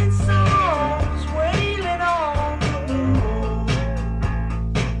 singing songs, wailing on the moon.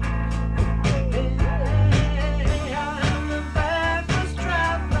 I'm the backwoods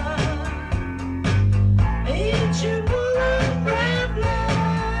traveler, ancient woolen traveler,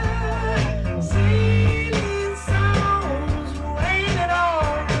 singing songs, wailing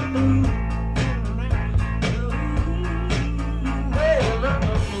on the moon. Wailing on the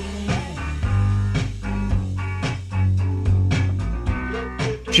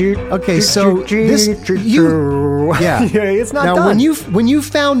moon. Okay, so this you yeah. It's not now done. when you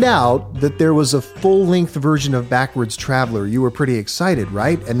found out that there was a full-length version of Backwards Traveler, you were pretty excited,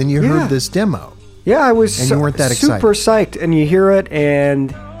 right? And then you Yeah. heard this demo. Yeah, I was And you weren't that super psyched, and you hear it,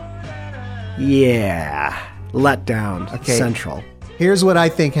 and yeah, let down. Okay. Central. Here's what I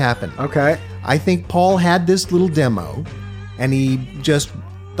think happened. Okay. I think Paul had this little demo, and he just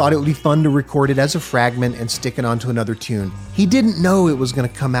thought it would be fun to record it as a fragment and stick it onto another tune. He didn't know it was going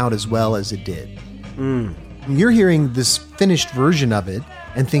to come out as well as it did. You're hearing this finished version of it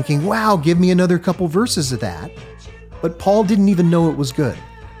and thinking, wow, give me another couple verses of that. But Paul didn't even know it was good.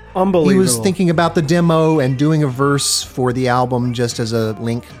 Unbelievable. He was thinking about the demo and doing a verse for the album just as a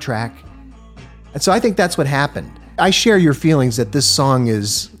link track. And so I think that's what happened. I share your feelings that this song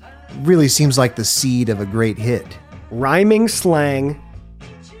really seems like the seed of a great hit. Rhyming slang,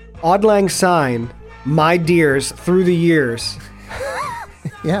 Auld Lang Syne, my dears, through the years.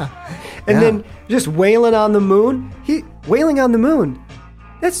 Yeah. And Yeah. then just wailing on the moon. Wailing on the moon.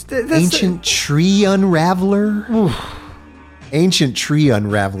 That's Ancient Tree Unraveler. Ancient Tree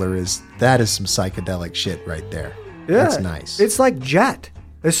Unraveler is some psychedelic shit right there. Yeah, That's nice. It's like Jet.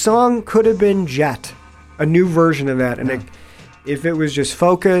 The song could have been Jet, a new version of that, and if it was just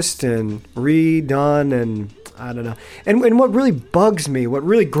focused and redone, and I don't know. And what really bugs me, what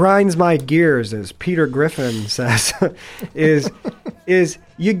really grinds my gears, as Peter Griffin says, is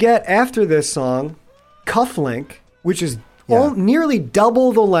you get after this song, Cufflink, which is nearly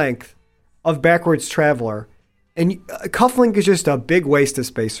double the length of Backwards Traveler. And Cufflink is just a big waste of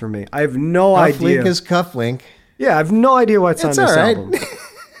space for me. I have no idea. Cufflink is Cufflink. Yeah, I have no idea what's on It's this all right. album.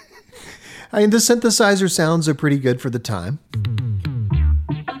 I mean, the synthesizer sounds are pretty good for the time.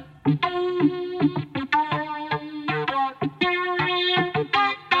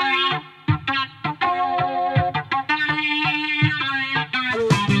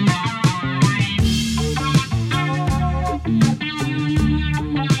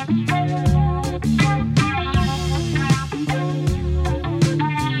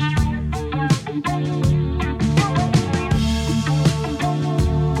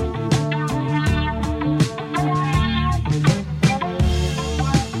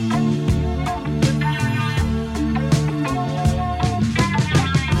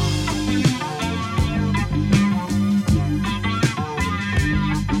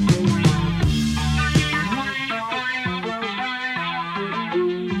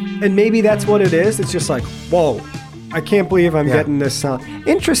 And maybe that's what it is. It's just like, whoa, I can't believe I'm Yeah. getting this sound.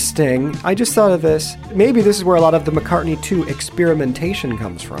 Interesting. I just thought of this. Maybe this is where a lot of the McCartney 2 experimentation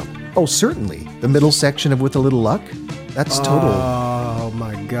comes from. Oh, certainly. The middle section of With a Little Luck. That's total. Oh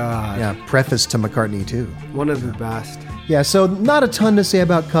my God. Yeah, preface to McCartney too. One of the best. Yeah, so not a ton to say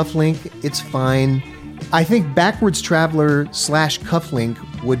about Cufflink. It's fine. I think Backwards Traveler /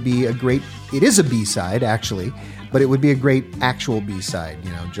 Cufflink would be a great... It is a B-side, actually, but it would be a great actual B-side,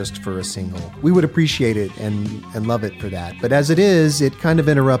 just for a single. We would appreciate it and love it for that. But as it is, it kind of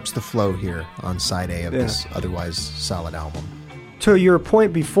interrupts the flow here on side A of this otherwise solid album. To your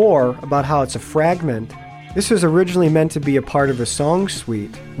point before about how it's a fragment, this was originally meant to be a part of a song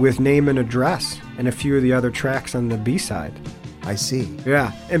suite with name and address and a few of the other tracks on the B-side. I see.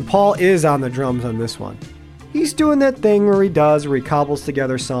 Yeah, and Paul is on the drums on this one. he's doing that thing where he cobbles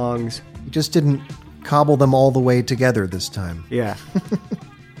together songs. He just didn't cobble them all the way together this time. Yeah.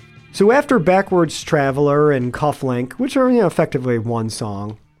 So after Backwards Traveler and Cufflink, which are effectively one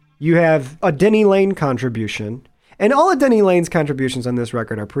song, you have a Denny Lane contribution. And all of Denny Lane's contributions on this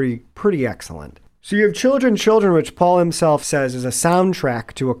record are pretty excellent. So you have Children, Children, which Paul himself says is a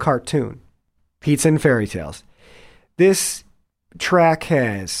soundtrack to a cartoon, Pizza and Fairy Tales. This track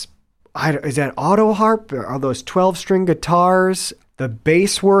has, is that auto harp? Are those 12-string guitars? The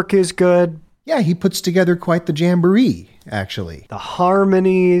bass work is good. Yeah, he puts together quite the jamboree, actually. The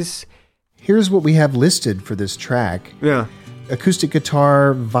harmonies. Here's what we have listed for this track. Yeah. Acoustic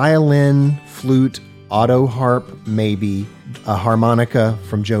guitar, violin, flute, auto harp, maybe, a harmonica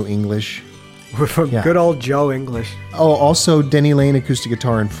from Joe English. From good old Joe English. Oh, also Denny Lane acoustic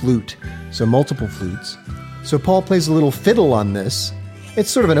guitar and flute, so multiple flutes. So Paul plays a little fiddle on this. It's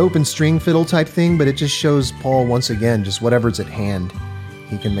sort of an open string fiddle type thing, but it just shows Paul once again, just whatever's at hand,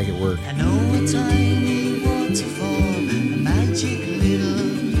 he can make it work. I know a tiny waterfall, a magic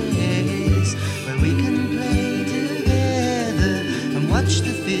little place where we can play together and watch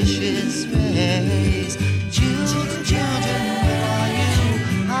the fishes race. Children, children, where are you?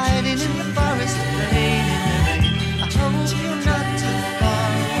 Hiding in the forest, playing in the rain. I hope you're not too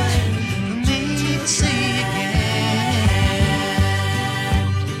far away for me to see again.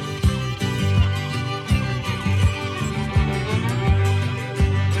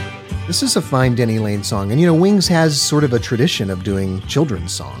 This is a fine Denny Lane song. And, Wings has sort of a tradition of doing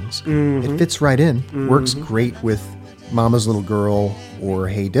children's songs. Mm-hmm. It fits right in. Mm-hmm. Works great with Mama's Little Girl or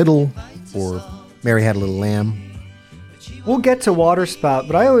Hey Diddle or Mary Had a Little Lamb. We'll get to Waterspout,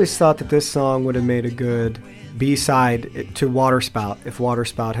 but I always thought that this song would have made a good B-side to Waterspout if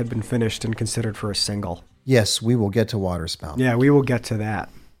Waterspout had been finished and considered for a single. Yes, we will get to Waterspout. Yeah, we will get to that.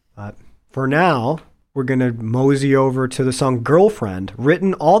 But for now, we're going to mosey over to the song Girlfriend,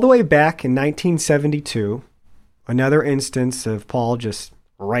 written all the way back in 1972. Another instance of Paul just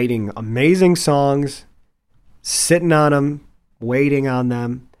writing amazing songs, sitting on them, waiting on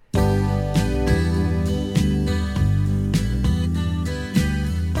them.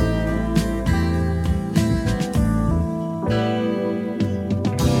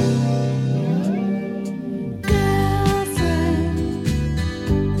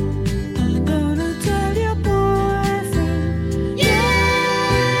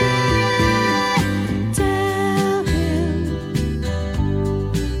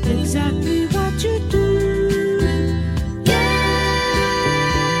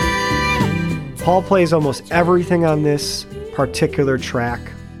 Paul plays almost everything on this particular track.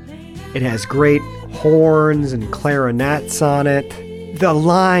 It has great horns and clarinets on it. The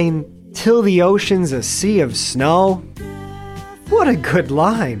line, "Till the ocean's a sea of snow." What a good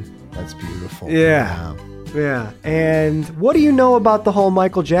line. That's beautiful. Yeah. And what do you know about the whole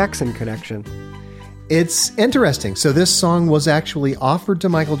Michael Jackson connection? It's interesting. So this song was actually offered to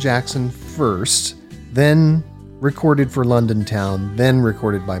Michael Jackson first, then recorded for London Town, then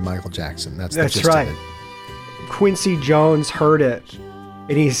recorded by Michael Jackson. That's right. Of it. Quincy Jones heard it,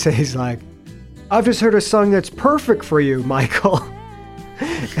 and he says, like, "I've just heard a song that's perfect for you, Michael."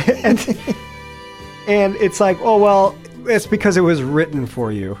 and it's like, oh, well, it's because it was written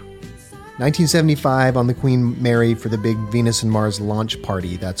for you. 1975 on the Queen Mary for the big Venus and Mars launch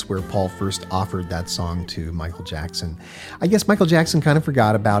party. That's where Paul first offered that song to Michael Jackson. I guess Michael Jackson kind of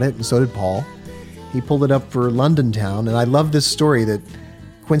forgot about it, and so did Paul. He pulled it up for London Town, and I love this story that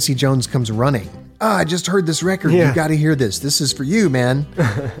Quincy Jones comes running. I just heard this record. Yeah. You got to hear this. This is for you, man.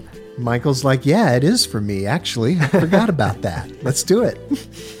 Michael's like, yeah, it is for me, actually. I forgot about that. Let's do it.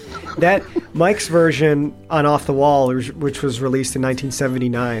 That Mike's version on Off the Wall, which was released in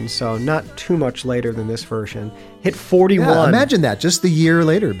 1979, so not too much later than this version, hit 41. Yeah, imagine that, just the year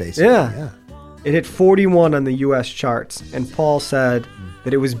later, basically. Yeah. It hit 41 on the U.S. charts, and Paul said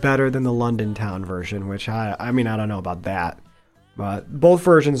that it was better than the London Town version, which I don't know about that. But both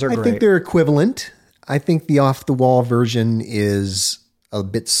versions are great. I think they're equivalent. I think the Off the Wall version is a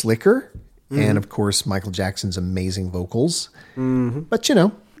bit slicker. Mm-hmm. And of course, Michael Jackson's amazing vocals. Mm-hmm. But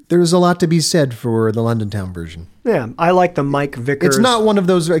there's a lot to be said for the London Town version. Yeah, I like the Mike Vickers. It's not one of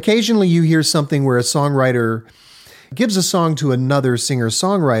those, occasionally you hear something where a songwriter gives a song to another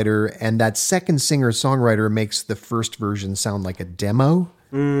singer-songwriter, and that second singer-songwriter makes the first version sound like a demo.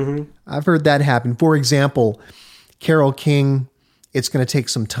 Mm-hmm. I've heard that happen. For example, Carole King, It's Gonna Take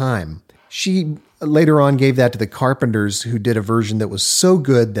Some Time. She later on gave that to the Carpenters, who did a version that was so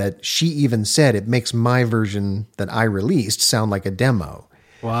good that she even said, it makes my version that I released sound like a demo.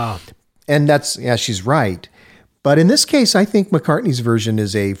 Wow. And she's right. But in this case, I think McCartney's version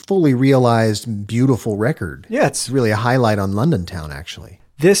is a fully realized, beautiful record. Yeah, It's really a highlight on London Town, actually.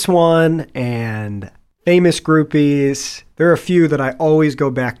 this one and Famous Groupies. There are a few that I always go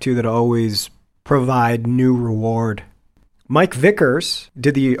back to that always provide new reward. Mike Vickers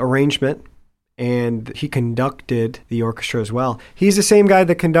did the arrangement, and he conducted the orchestra as well. He's the same guy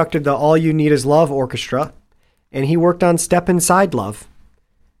that conducted the All You Need Is Love Orchestra, and he worked on Step Inside Love.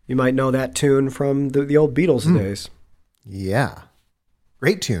 You might know that tune from the old Beatles days. Yeah.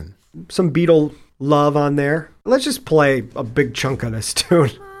 Great tune. Some Beatle love on there. Let's just play a big chunk of this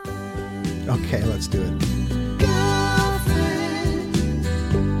tune. Okay, let's do it.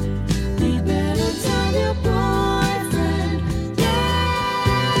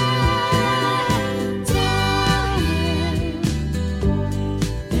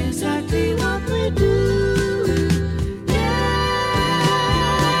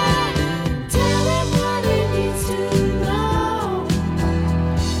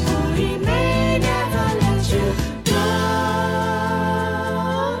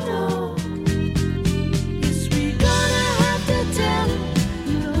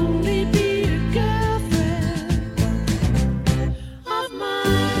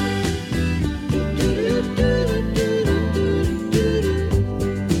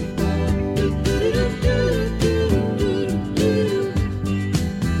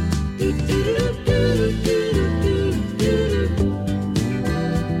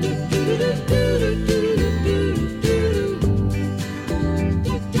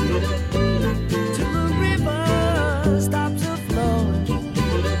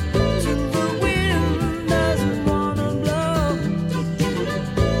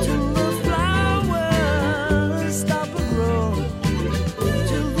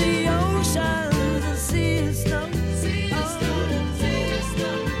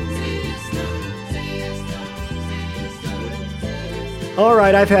 All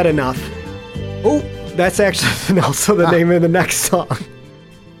right, I've had enough. Oh, that's actually also the name of the next song,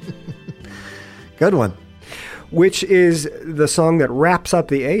 Good one. which is the song that wraps up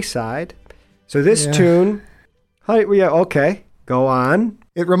the A-side. So this tune, okay, go on.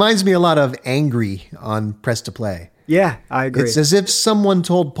 It reminds me a lot of Angry on Press to Play. Yeah, I agree. It's as if someone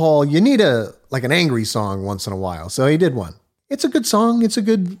told Paul, you need an angry song once in a while. So he did one. It's a good song. It's a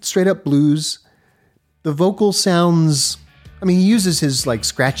good straight up blues. The vocal sounds, he uses his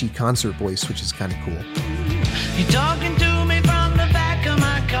scratchy concert voice, which is kind of cool. You're talking to me from the back of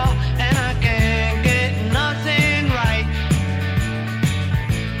my car, and I can't get nothing right.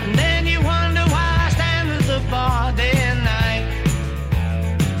 And then you wonder why I stand at the bar day and night.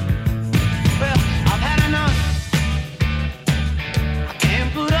 Well, I've had enough. I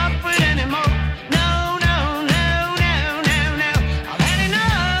can't put up with anymore. No, no, no, no, no, no. I've had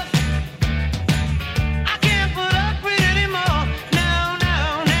enough. I can't put up with anymore. No,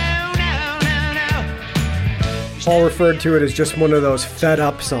 no, no, no, no, no. Paul referred to it as just one of those fed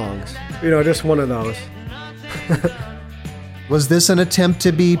up songs. Just one of those. Was this an attempt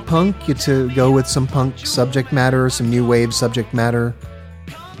to be punk? To go with some punk subject matter, some new wave subject matter?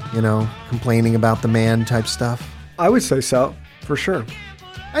 Complaining about the man type stuff? I would say so, for sure.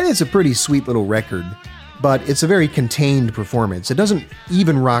 I think it's a pretty sweet little record, but it's a very contained performance. It doesn't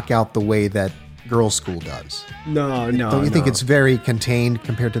even rock out the way that Girls' School does. No. Don't you think it's very contained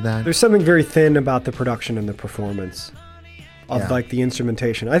compared to that? There's something very thin about the production and the performance of Yeah. the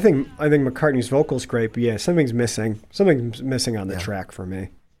instrumentation. I think McCartney's vocal's great, but yeah, something's missing. Something's missing on the track for me.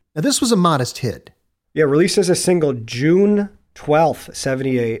 Now, this was a modest hit. Yeah, released as a single June 12th,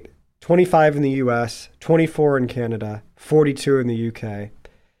 78. 25 in the US, 24 in Canada, 42 in the UK.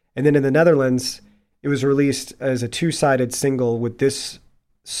 And then in the Netherlands, it was released as a two-sided single with this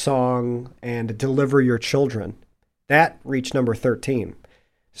song and Deliver Your Children. That reached number 13.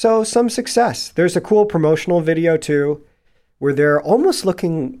 So some success. There's a cool promotional video too, where they're almost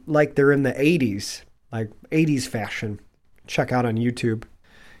looking like they're in the 80s, like 80s fashion. Check out on YouTube.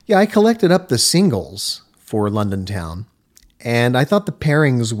 Yeah, I collected up the singles for London Town, and I thought the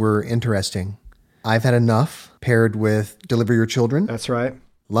pairings were interesting. I've Had Enough paired with Deliver Your Children. That's right.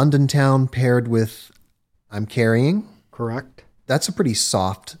 London Town paired with I'm Carrying. Correct. That's a pretty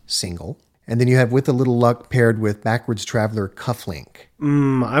soft single. And then you have With a Little Luck paired with Backwards Traveler Cufflink.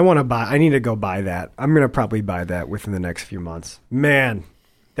 I need to go buy that. I'm going to probably buy that within the next few months. Man,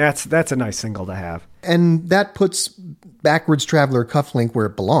 that's a nice single to have. And that puts Backwards Traveler Cufflink where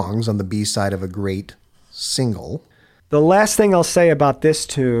it belongs, on the B side of a great single. The last thing I'll say about this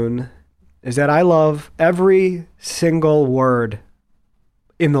tune is that I love every single word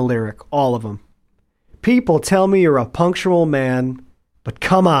in the lyric, all of them. People tell me you're a punctual man, but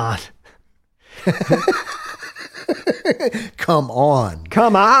come on. Come on.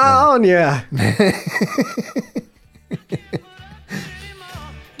 Come on, yeah.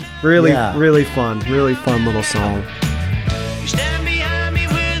 Really, Yeah. really fun little song. You stand behind me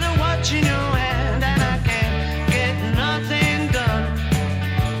with a watch in your hand, and I can't get nothing done.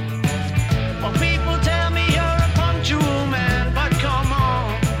 Well, people tell me you're a punctual man, but come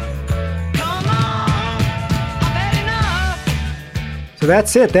on, I've had enough. So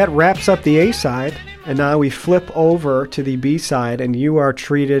that's it. That wraps up the A side. And now we flip over to the B side, and you are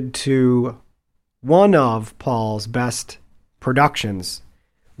treated to one of Paul's best productions,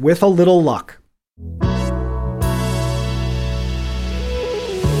 With a Little Luck.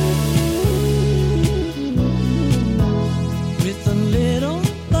 With a little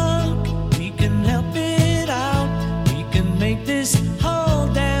luck, we can help it out. We can make this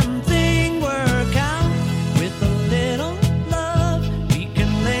whole damn thing work out. With a little love, we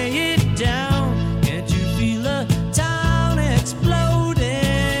can lay it down. Can't you feel a town exploding?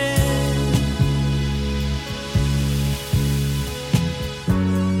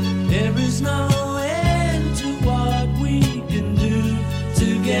 There is no end to what we can do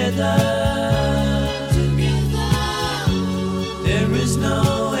together. There is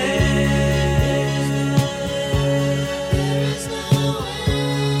no end.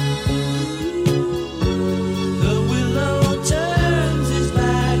 The willow turns his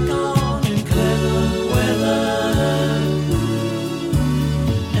back on in clever weather.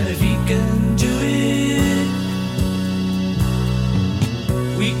 And if he can do it,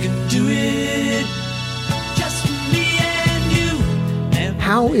 we can do it. Just me and you. And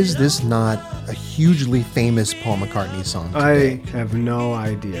How is this not a hugely famous Paul McCartney song today? I have no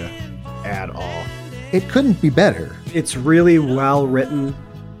idea at all. It couldn't be better. It's really well written.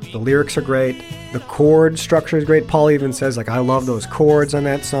 The lyrics are great. The chord structure is great. Paul even says, like, I love those chords on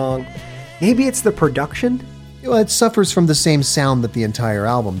that song. Maybe it's the production? Well, it suffers from the same sound that the entire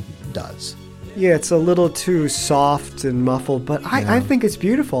album does. Yeah, it's a little too soft and muffled, but I think it's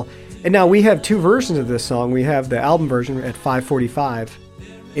beautiful. And now we have two versions of this song. We have the album version at 5:45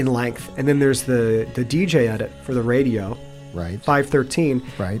 in length, and then there's the DJ edit for the radio, Right. 5:13.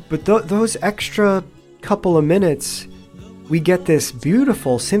 Right. But those extra couple of minutes, we get this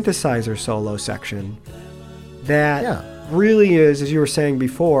beautiful synthesizer solo section that Yeah. really is, as you were saying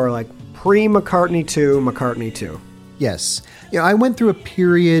before, like pre-McCartney 2, McCartney 2. Yes. I went through a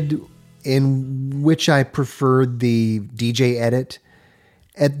period in which I preferred the DJ edit.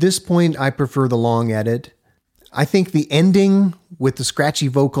 At this point, I prefer the long edit. I think the ending with the scratchy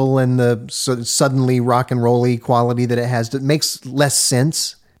vocal and the suddenly rock and roll-y quality that it has, it makes less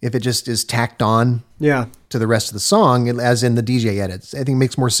sense if it just is tacked on Yeah. to the rest of the song, as in the DJ edits. I think it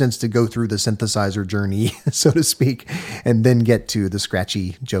makes more sense to go through the synthesizer journey, so to speak, and then get to the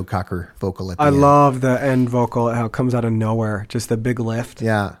scratchy Joe Cocker vocal at the I end. love the end vocal, how it comes out of nowhere, just the big lift.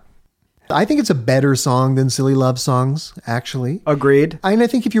 Yeah. I think it's a better song than Silly Love Songs, actually. Agreed. And I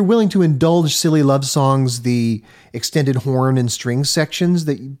think if you're willing to indulge Silly Love Songs, the extended horn and string sections,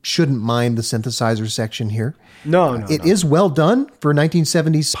 that you shouldn't mind the synthesizer section here. No. It is well done for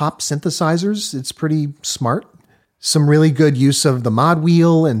 1970s pop synthesizers. It's pretty smart. Some really good use of the mod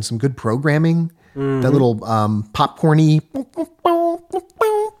wheel and some good programming. That little popcorny,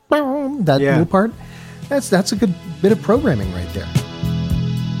 that Yeah. little part. That's a good bit of programming right there.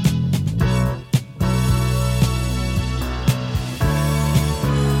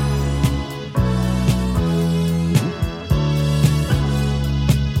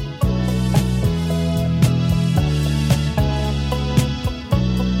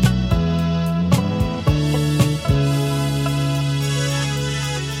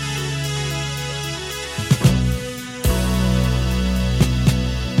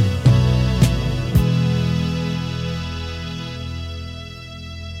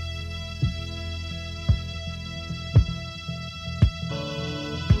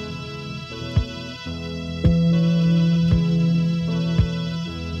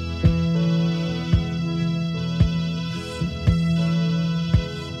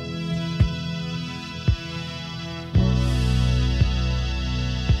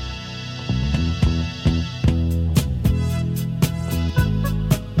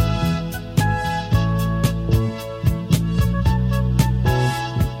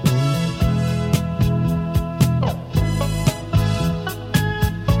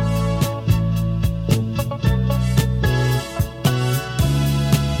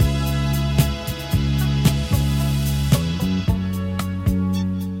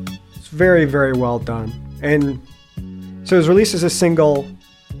 Very, very well done. And so it was released as a single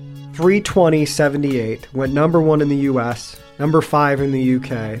 3/20/78, went number 1 in the US, number 5 in the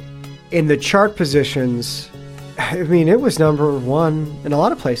UK. In the chart positions, I mean, it was number 1 in a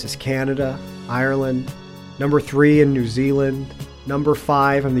lot of places. Canada, Ireland, number 3 in New Zealand, number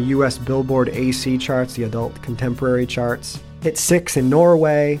 5 on the US Billboard AC charts, the adult contemporary charts. Hit 6 in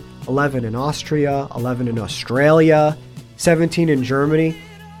Norway, 11 in Austria, 11 in Australia, 17 in Germany.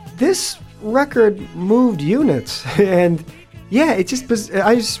 This record moved units, and yeah, I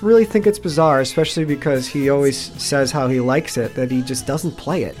just really think it's bizarre, especially because he always says how he likes it, that he just doesn't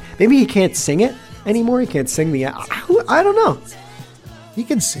play it. Maybe he can't sing it anymore. He can't sing I don't know. He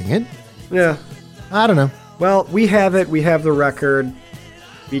can sing it. Yeah. I don't know. Well, we have it. We have the record.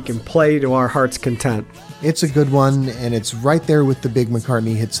 We can play to our heart's content. It's a good one, and it's right there with the big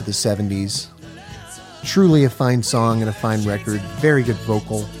McCartney hits of the 70s. Truly a fine song and a fine record. Very good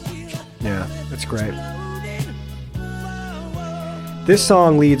vocal. Yeah, that's great. This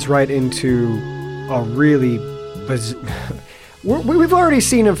song leads right into a really we've already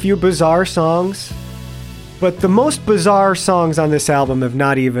seen a few bizarre songs, but the most bizarre songs on this album have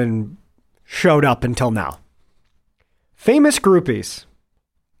not even showed up until now. Famous Groupies.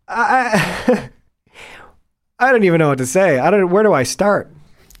 I don't even know what to say. Where do I start?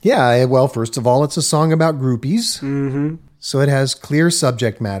 Yeah, well, first of all, it's a song about groupies. Mm-hmm. So it has clear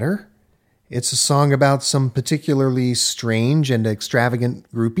subject matter. It's a song about some particularly strange and extravagant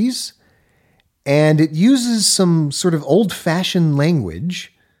groupies. And it uses some sort of old-fashioned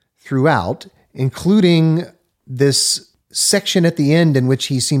language throughout, including this section at the end in which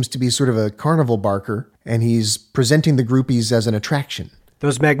he seems to be sort of a carnival barker, and he's presenting the groupies as an attraction.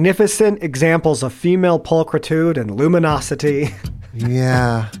 Those magnificent examples of female pulchritude and luminosity.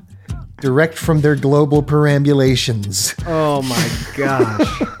 Yeah. Direct from their global perambulations. Oh my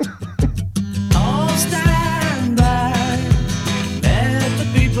gosh. All stand by, let the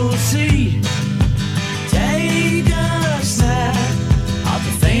people see. Take a snap of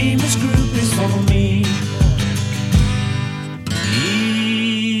the famous groupies for me.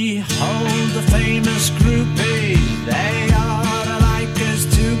 Behold the famous groupies, they are alike as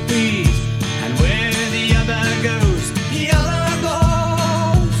two peas. And where the other goes, the other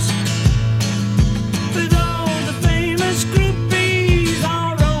goes. But all the famous groupies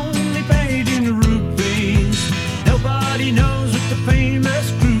are only paid in rupees. Nobody knows what the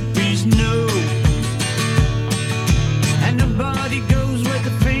famous groupies know. And nobody goes where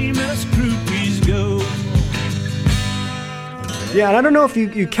the famous groupies go. Yeah, and I don't know if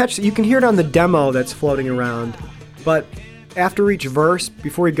you catch it. You can hear it on the demo that's floating around. But after each verse,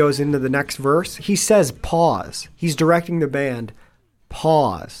 before he goes into the next verse, he says pause. He's directing the band.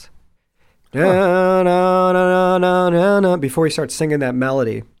 Pause. Da, da, da, da, da, da, before he starts singing that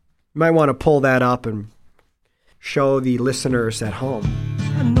melody. You might want to pull that up and show the listeners at home.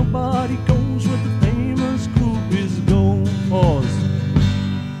 And nobody goes where the famous groupies go. Pause.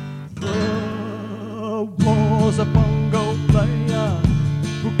 Was a bongo player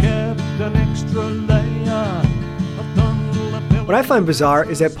who kept an extra layer of Dunlop. What I find bizarre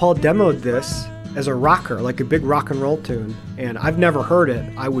is that Paul demoed this as a rocker, like a big rock and roll tune, and I've never heard it.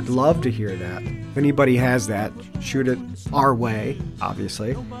 I would love to hear that. If anybody has that, shoot it our way,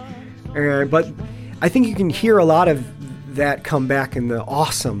 obviously. But I think you can hear a lot of that come back in the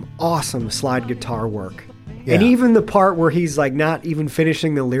awesome, awesome slide guitar work. Yeah. And even the part where he's like not even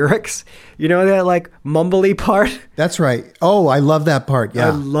finishing the lyrics, you know, that like mumbly part? That's right. Oh, I love that part. Yeah.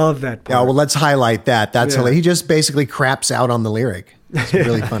 I love that part. Yeah, well, let's highlight that. That's hilarious. He just basically craps out on the lyric. It's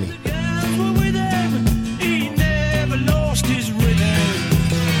really funny.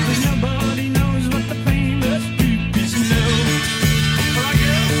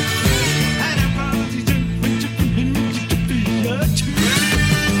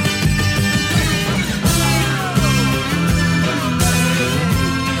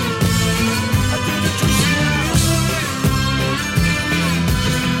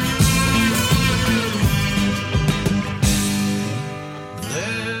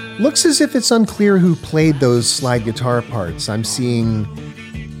 Looks as if it's unclear who played those slide guitar parts. I'm seeing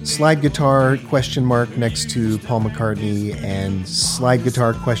slide guitar question mark next to Paul McCartney and slide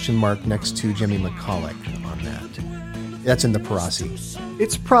guitar question mark next to Jimmy McCulloch on that. That's in the Parasi.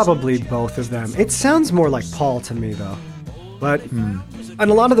 It's probably both of them. It sounds more like Paul to me, though. But on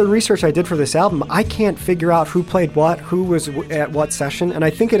a lot of the research I did for this album, I can't figure out who played what, who was at what session, and I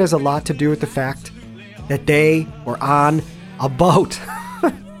think it has a lot to do with the fact that they were on a boat.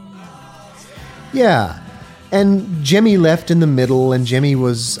 Yeah, and Jimmy left in the middle, and Jimmy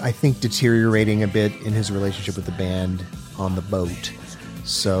was, I think, deteriorating a bit in his relationship with the band on the boat.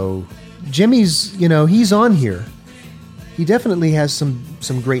 So Jimmy's, he's on here. He definitely has some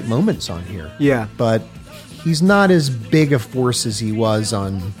great moments on here. Yeah. But he's not as big a force as he was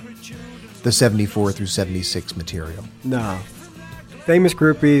on the 74 through 76 material. No. Famous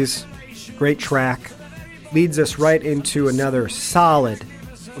Groupies, great track. Leads us right into another solid,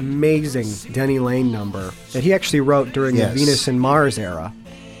 amazing Denny Laine number that he actually wrote during the Venus and Mars era.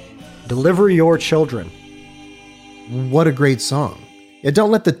 Deliver Your Children. What a great song. Yeah,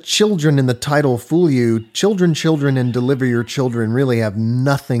 don't let the children in the title fool you. Children, children, and Deliver Your Children really have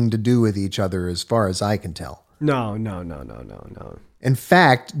nothing to do with each other as far as I can tell. No. In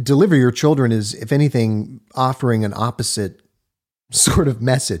fact, Deliver Your Children is, if anything, offering an opposite sort of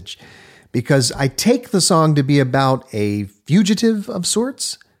message. Because I take the song to be about a fugitive of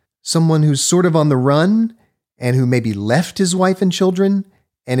sorts, someone who's sort of on the run and who maybe left his wife and children.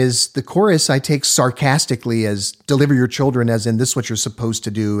 And is the chorus I take sarcastically as deliver your children, as in this is what you're supposed to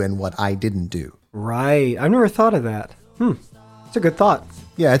do and what I didn't do. Right. I've never thought of that. It's a good thought.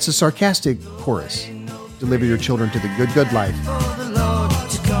 Yeah, it's a sarcastic chorus. Deliver your children to the good life. For the Lord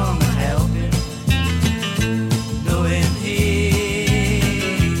to come and help you, knowing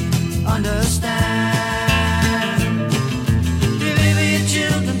He understands. Deliver your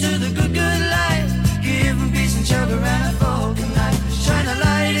children to the good life, give them peace and shelter and a broken night. Shine a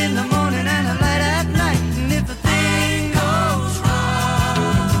light in the morning and a light at night. And if a thing goes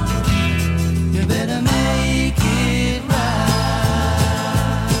wrong, you better make it right.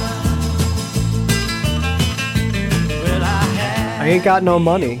 Well, I ain't got no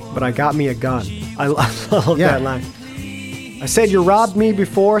money, but I got me a gun. I love that line. I said you robbed me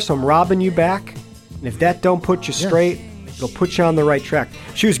before, so I'm robbing you back. And if that don't put you straight, it'll put you on the right track.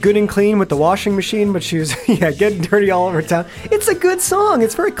 She was good and clean with the washing machine, but she was getting dirty all over town. It's a good song.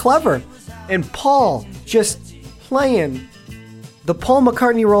 It's very clever. And Paul just playing the Paul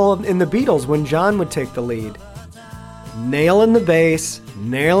McCartney role in the Beatles when John would take the lead. Nailing the bass,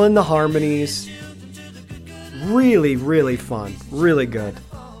 nailing the harmonies. Really, really fun. Really good.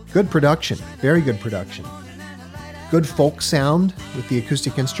 Good production. Very good production. Good folk sound with the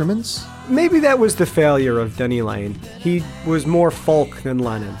acoustic instruments. Maybe that was the failure of Denny Laine. He was more folk than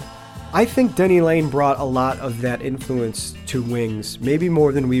Lennon. I think Denny Laine brought a lot of that influence to Wings, maybe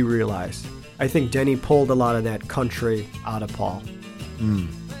more than we realize. I think Denny pulled a lot of that country out of Paul.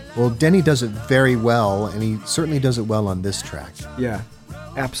 Well, Denny does it very well, and he certainly does it well on this track. Yeah,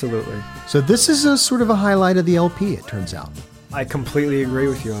 absolutely. So this is a sort of a highlight of the LP, it turns out. I completely agree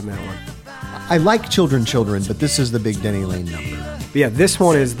with you on that one. I like Children, Children, but this is the big Denny Laine number. But yeah, this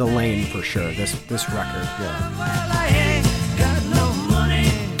one is the Laine for sure, this record. Yeah. well, I ain't got no money,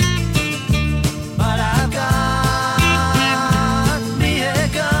 but I've got me a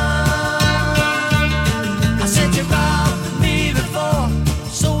gun. I said you robbed me before,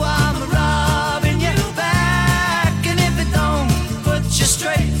 so I'm robbing you back. And if it don't put you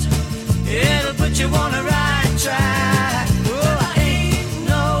straight, it'll put you on the right track. Well, I ain't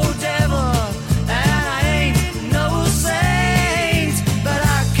no devil, and I ain't no saint, but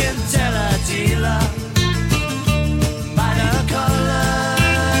I can tell a dealer by the color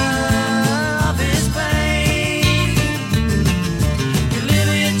of his paint.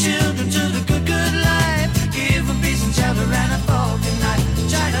 Deliver your children to the good life, give them peace and shelter and a broken night.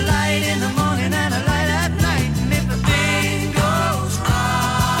 Shine a light in the morning and a light at night. And if a thing goes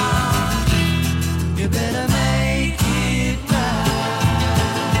wrong, you better make it right.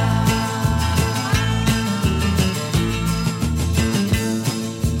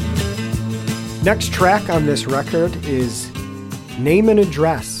 Next track on this record is Name and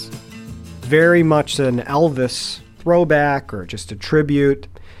Address. Very much an Elvis throwback or just a tribute.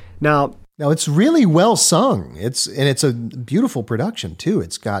 Now, It's really well sung. It's a beautiful production too.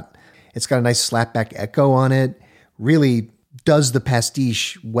 It's got a nice slapback echo on it. Really does the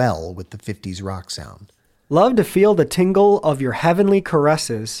pastiche well with the 50s rock sound. love to feel the tingle of your heavenly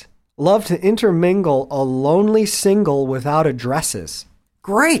caresses. Love to intermingle a lonely single without addresses.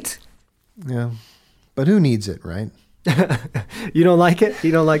 Great! Yeah. But who needs it, right? You don't like it?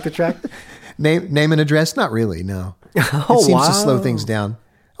 You don't like the track? Name and address? Not really, no. Oh, it seems wow. to slow things down.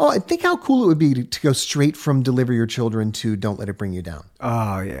 Oh, I think how cool it would be to go straight from Deliver Your Children to Don't Let It Bring You Down.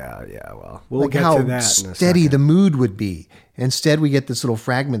 Oh, yeah, well, we'll Like get how to that in a steady second. the mood would be. Instead, we get this little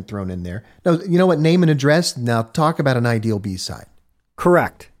fragment thrown in there. No, you know what? Name and address? Now talk about an ideal B-side.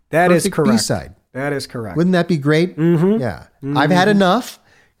 Correct. That is Perfect correct. B-side. That is correct. Wouldn't that be great? Mm-hmm. Yeah. Mm-hmm. I've Had Enough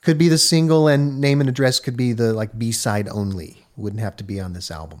could be the single, and Name and Address could be the B-side only. Wouldn't have to be on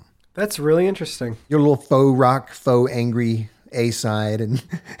this album. That's really interesting. Your little faux rock, faux angry A-side, and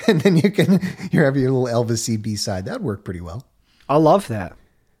then you have your little Elvis-y B-side. That'd work pretty well. I love that.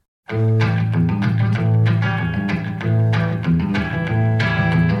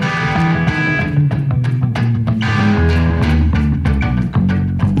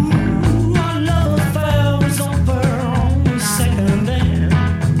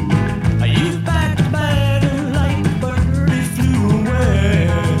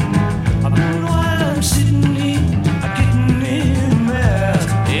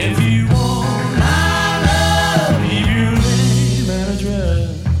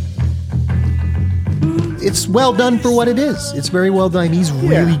 well done for what it is. It's very well done. He's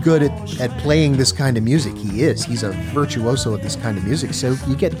really good at playing this kind of music. He is. He's a virtuoso of this kind of music. So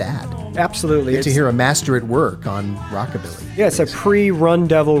you get that. Absolutely. You get to hear a master at work on rockabilly. Yeah, it's a pre-Run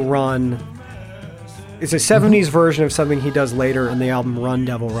Devil Run. It's a 70s version of something he does later on the album Run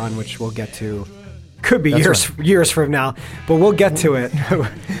Devil Run, which we'll get to. Could be years from now, but we'll get to it.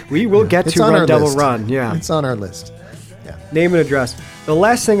 We will get to Run Devil Run. Yeah, it's on our list. Yeah. Name and Address. The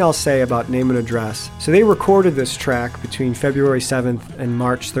last thing I'll say about Name and Address. So they recorded this track between February 7th and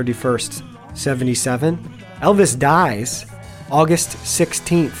March 31st, 77. Elvis dies August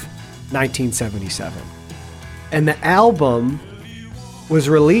 16th, 1977, and the album was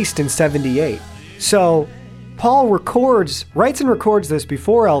released in 78. So Paul writes and records this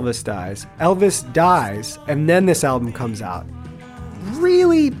before Elvis dies. Elvis dies, and then this album comes out.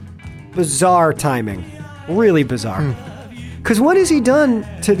 Really bizarre timing. Really bizarre. Because what has he done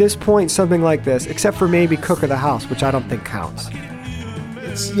to this point, something like this, except for maybe Cook of the House, which I don't think counts?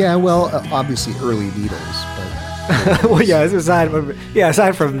 Obviously early Beatles, but... Well, yeah,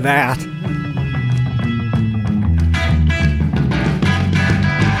 aside from that...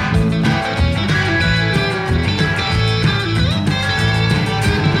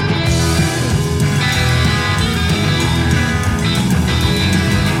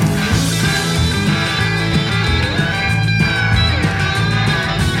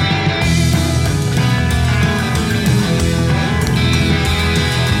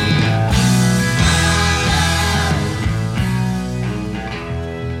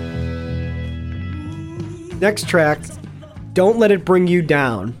 Next track, Don't Let It Bring You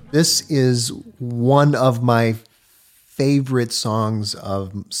Down. This is one of my favorite songs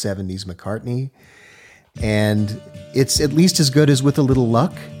of 70s McCartney, and it's at least as good as With a Little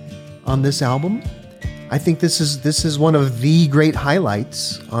Luck on this album. I think this is one of the great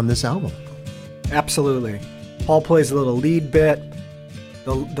highlights on this album. Absolutely. Paul plays a little lead bit.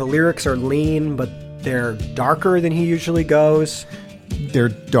 The lyrics are lean, but they're darker than he usually goes. They're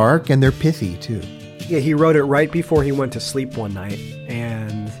dark and they're pithy too. Yeah, he wrote it right before he went to sleep one night.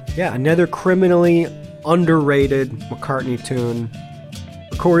 And yeah, another criminally underrated McCartney tune.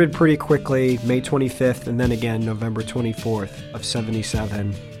 Recorded pretty quickly, May 25th, and then again November 24th of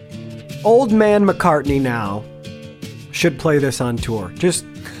 77. Old man McCartney now should play this on tour. Just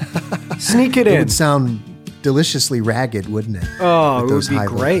sneak it in. It would sound deliciously ragged, wouldn't it? Oh, it would be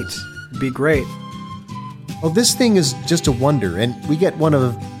great. It'd be great. Well, this thing is just a wonder, and we get one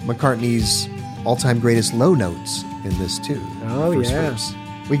of McCartney's all-time greatest low notes in this too. Oh, yeah. Verse.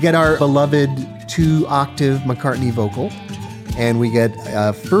 We get our beloved 2-octave McCartney vocal, and we get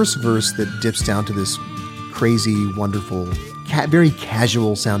a first verse that dips down to this crazy, wonderful, very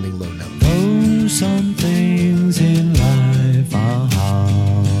casual-sounding low note. Oh, some things in life are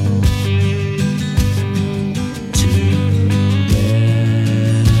hard to bear.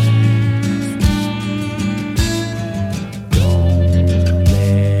 Don't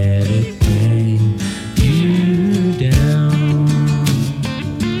let it bring you down.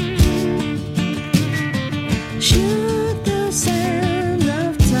 Should the sand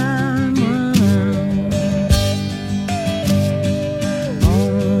of time run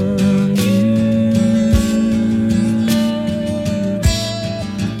on you,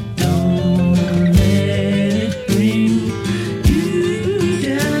 don't let it bring you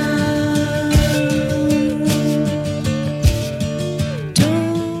down.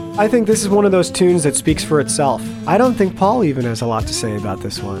 Don't. I think this is one of those tunes that speaks for itself. I don't think Paul even has a lot to say about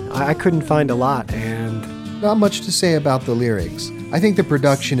this one. I couldn't find a lot, and Not much to say about the lyrics. I think the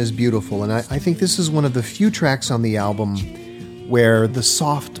production is beautiful, and I think this is one of the few tracks on the album where the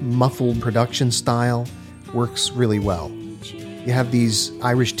soft, muffled production style works really well. You have these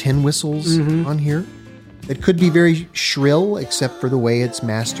Irish tin whistles on here that could be very shrill, except for the way it's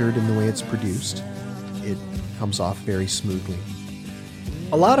mastered and the way it's produced. It comes off very smoothly.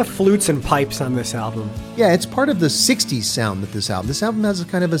 a lot of flutes and pipes on this album. Yeah, it's part of the 60s sound that this album has a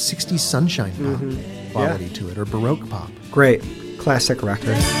kind of a 60s sunshine pop quality to it, or Baroque pop. Great. Classic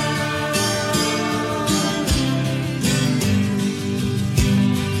record.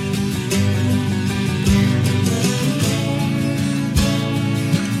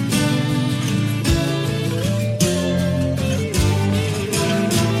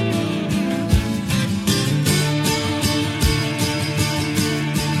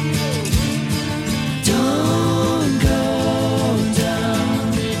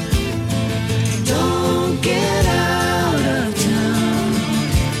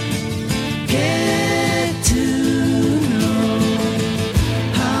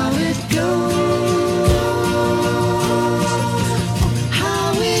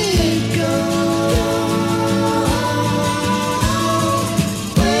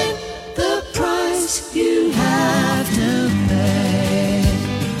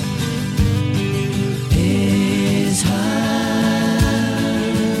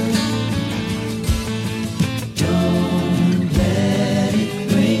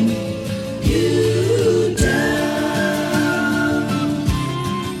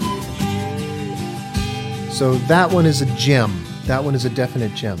 So that one is a gem. That one is a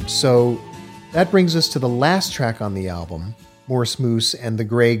definite gem. So that brings us to the last track on the album, Morse Moose and the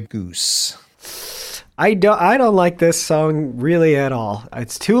Grey Goose. I don't like this song really at all.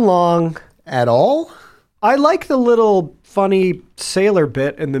 It's too long. At all? I like the little funny sailor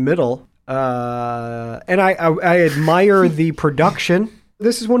bit in the middle. And I admire the production.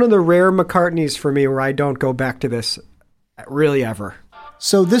 This is one of the rare McCartneys for me where I don't go back to this really ever.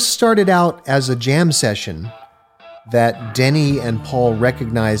 So this started out as a jam session that Denny and Paul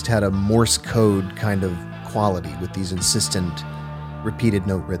recognized had a Morse code kind of quality with these insistent repeated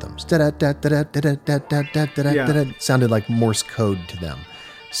note rhythms. Sounded like Morse code to them.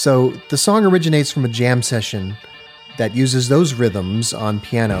 So the song originates from a jam session that uses those rhythms on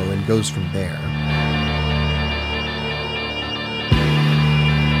piano and goes from there.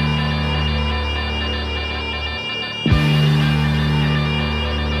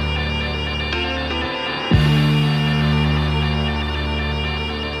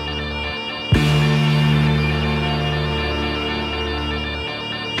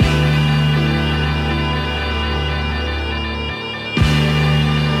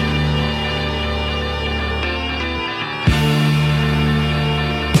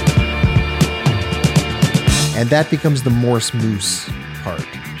 And that becomes the Morse Moose part,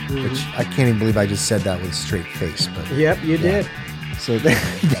 which I can't even believe I just said that with a straight face. But yep, you did. So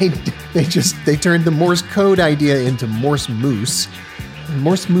they turned the Morse code idea into Morse Moose.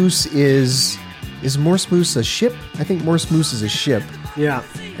 Morse Moose is Morse Moose a ship? I think Morse Moose is a ship. Yeah.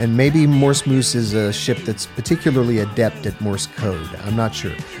 And maybe Morse Moose is a ship that's particularly adept at Morse code. I'm not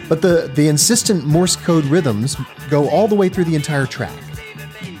sure. But the insistent Morse code rhythms go all the way through the entire track.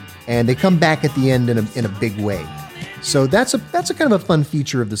 And they come back at the end in a big way. So that's a kind of a fun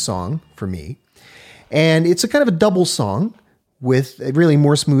feature of the song for me. And it's a kind of a double song with really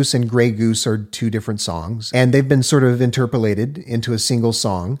Morse Moose and Grey Goose are two different songs. And they've been sort of interpolated into a single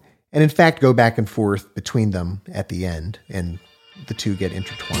song. And in fact, go back and forth between them at the end. And the two get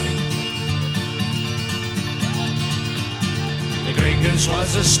intertwined. The Grey Goose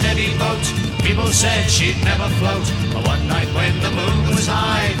was a steady boat. People said she'd never float. But one night when the moon was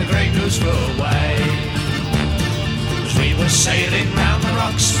high, the Grey Goose flew away. As we were sailing round the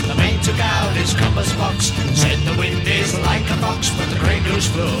rocks, the mate took out his compass box. Said the wind is like a fox, but the Grey Goose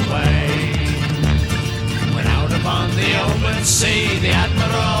flew away. When out upon the open sea, the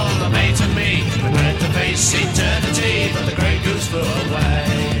Admiral, the mate and me, prepared to face eternity, but the Grey Goose flew away.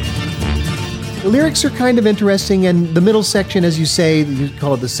 The lyrics are kind of interesting, and the middle section, as you say, you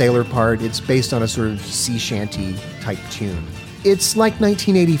call it the sailor part, it's based on a sort of sea shanty type tune. It's like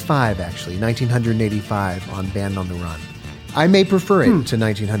 1985, actually, 1985 on Band on the Run. I may prefer it to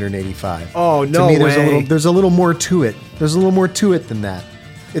 1985. Oh, no way. To me, there's a little more to it. There's a little more to it than that.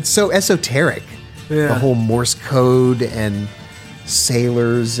 It's so esoteric. Yeah. The whole Morse code and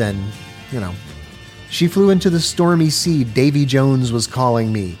sailors and, She flew into the stormy sea. Davy Jones was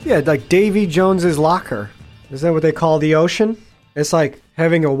calling me. Yeah, like Davy Jones's locker. Is that what they call the ocean? It's like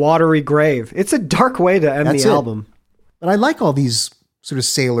having a watery grave. It's a dark way to end the album. But I like all these sort of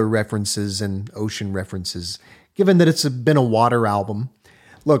sailor references and ocean references, given that it's been a water album.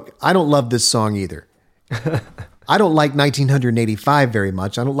 Look, I don't love this song either. I don't like 1985 very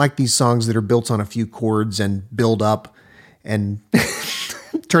much. I don't like these songs that are built on a few chords and build up and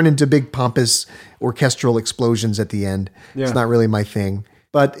turn into big pompous orchestral explosions at the end. Yeah. It's not really my thing,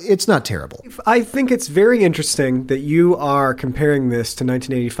 but it's not terrible. I think it's very interesting that you are comparing this to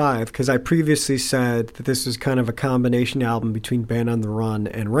 1985 because I previously said that this was kind of a combination album between Band on the Run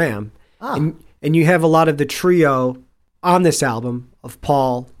and Ram. And you have a lot of the trio on this album of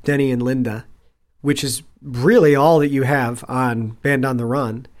Paul, Denny, and Linda, which is really all that you have on Band on the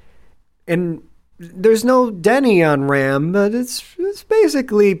Run. And there's no Denny on Ram, but it's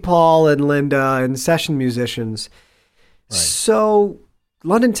basically Paul and Linda and session musicians. Right. So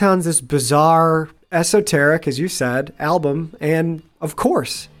London Town's this bizarre, esoteric, as you said, album. And of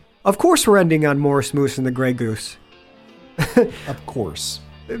course we're ending on Morse Moose and the Grey Goose. Of course.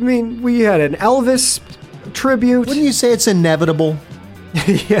 I mean, we had an Elvis tribute. Wouldn't you say it's inevitable?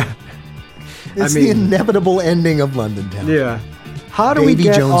 Yeah. It's the inevitable ending of London Town. Yeah. How do we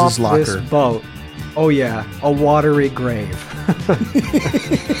get Jones's off locker. This boat? Oh, yeah, a watery grave. She flew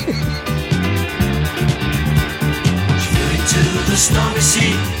into the stormy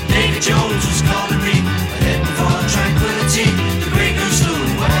sea. Davy Jones was calling me. Heading for tranquility. The Grey Goose flew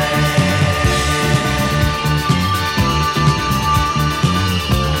away.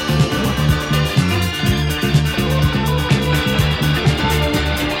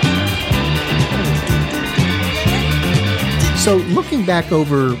 So looking back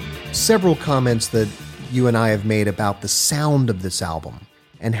over several comments that you and I have made about the sound of this album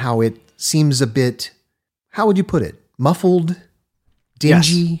and how it seems a bit, how would you put it? Muffled?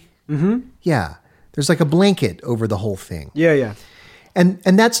 Dingy? Yes. Mm-hmm. Yeah. There's like a blanket over the whole thing. Yeah. And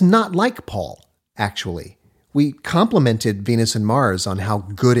that's not like Paul, actually. We complimented Venus and Mars on how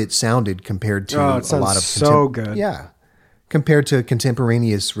good it sounded compared to Oh, it sounds a lot of so good. Yeah. Compared to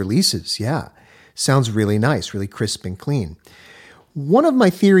contemporaneous releases. Yeah. Sounds really nice, really crisp and clean. One of my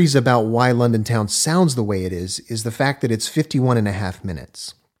theories about why London Town sounds the way it is the fact that it's 51 and a half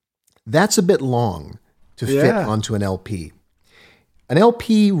minutes. That's a bit long to fit onto an LP. An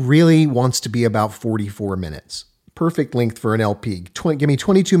LP really wants to be about 44 minutes. Perfect length for an LP. Give me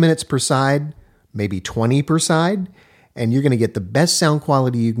 22 minutes per side, maybe 20 per side, and you're going to get the best sound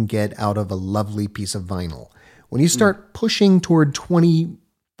quality you can get out of a lovely piece of vinyl. When you start pushing toward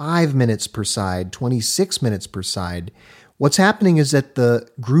 25 minutes per side, 26 minutes per side, what's happening is that the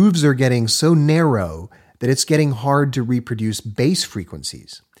grooves are getting so narrow that it's getting hard to reproduce bass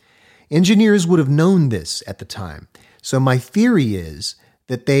frequencies. Engineers would have known this at the time. So my theory is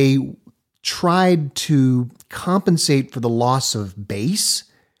that they tried to compensate for the loss of bass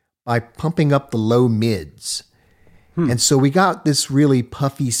by pumping up the low mids. And so we got this really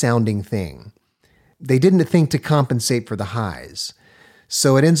puffy sounding thing. They didn't think to compensate for the highs.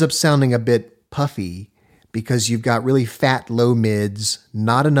 So it ends up sounding a bit puffy because you've got really fat low mids,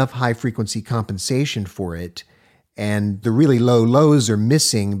 not enough high frequency compensation for it, and the really low lows are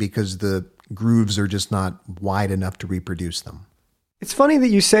missing because the grooves are just not wide enough to reproduce them. It's funny that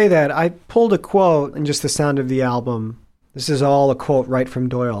you say that. I pulled a quote in just the sound of the album. This is all a quote right from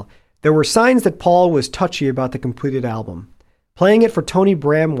Doyle. There were signs that Paul was touchy about the completed album. Playing it for Tony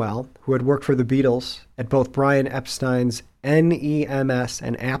Bramwell, who had worked for the Beatles at both Brian Epstein's NEMS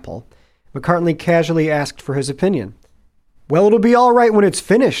and Apple, McCartney casually asked for his opinion. Well, it'll be all right when it's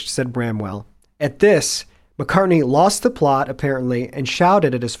finished, said Bramwell. At this, McCartney lost the plot, apparently, and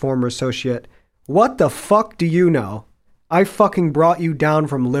shouted at his former associate, "What the fuck do you know? I fucking brought you down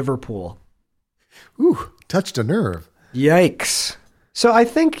from Liverpool." Ooh, touched a nerve. Yikes. So I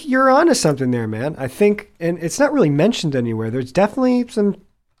think you're onto something there, man. I think, and it's not really mentioned anywhere, there's definitely some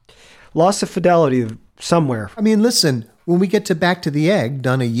loss of fidelity somewhere. I mean, listen, when we get to Back to the Egg,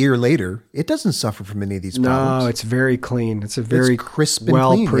 done a year later, it doesn't suffer from any of these problems. No, it's very clean. It's a very crisp and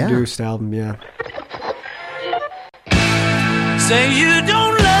well-produced album, yeah. Say you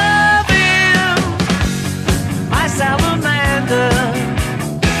don't love him, my salamander.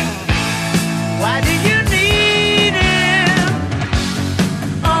 Why do you need him?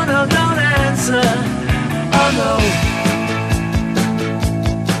 Oh no, don't answer. Oh no,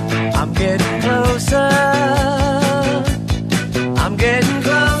 I'm getting closer. I'm getting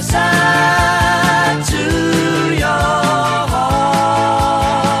closer to your heart.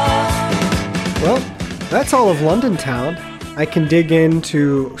 Well, that's all of London Town. I can dig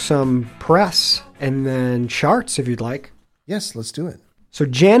into some press and then charts if you'd like. Yes, let's do it. So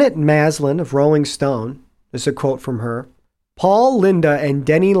Janet Maslin of Rolling Stone, this is a quote from her. Paul, Linda, and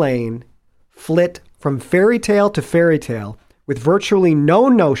Denny Lane flit from fairy tale to fairy tale with virtually no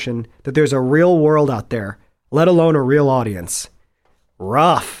notion that there's a real world out there, let alone a real audience.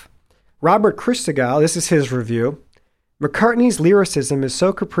 Rough. Robert Christgau, this is his review. McCartney's lyricism is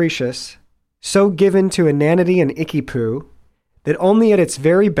so capricious, so given to inanity and icky poo, that only at its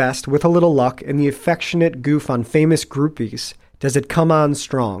very best, with a little luck and the affectionate goof on famous groupies, does it come on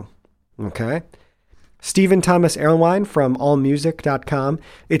strong. Okay? Stephen Thomas Erlewine from allmusic.com.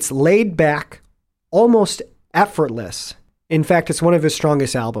 It's laid back, almost effortless. In fact, it's one of his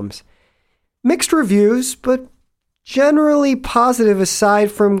strongest albums. Mixed reviews, but generally positive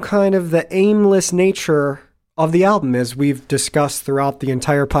aside from kind of the aimless nature of the album, as we've discussed throughout the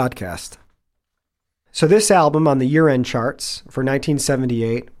entire podcast. So this album on the year-end charts for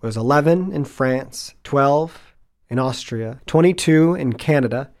 1978 was 11 in France, 12 in Austria, 22 in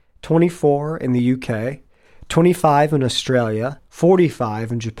Canada, 24 in the UK, 25 in Australia,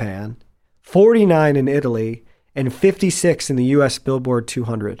 45 in Japan, 49 in Italy, and 56 in the US Billboard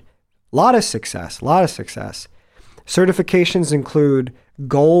 200. Lot of success. Certifications include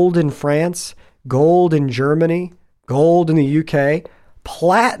gold in France, gold in Germany, gold in the UK,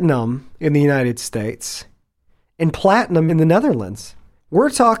 platinum in the United States, and platinum in the Netherlands. We're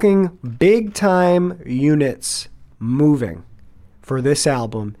talking big-time units moving for this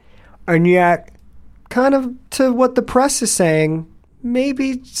album, and yet, kind of to what the press is saying,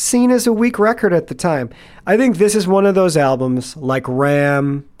 maybe seen as a weak record at the time. I think this is one of those albums, like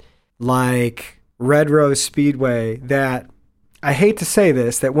Ram, like Red Rose Speedway, that, I hate to say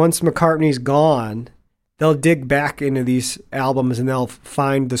this, that once McCartney's gone, they'll dig back into these albums and they'll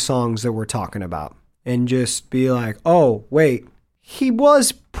find the songs that we're talking about. and just be like, oh, wait, he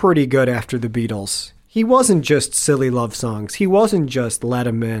was pretty good after the Beatles. He wasn't just silly love songs. He wasn't just Let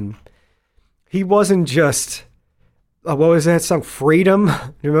 'Em In. He wasn't just, what was that song? Freedom? Do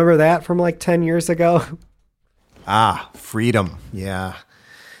you remember that from like 10 years ago? Ah, Freedom. Yeah.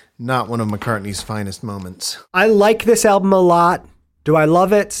 Not one of McCartney's finest moments. I like this album a lot. Do I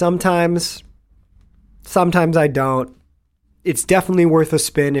love it? Sometimes. Sometimes I don't. It's definitely worth a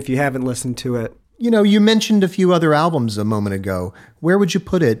spin if you haven't listened to it. You know, you mentioned a few other albums a moment ago. Where would you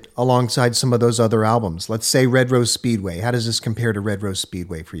put it alongside some of those other albums? Let's say Red Rose Speedway. How does this compare to Red Rose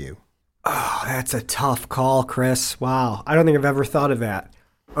Speedway for you? Oh, that's a tough call, Chris. Wow. I don't think I've ever thought of that.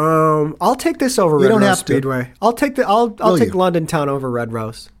 I'll take this over Red Rose Speedway. I'll take London Town over Red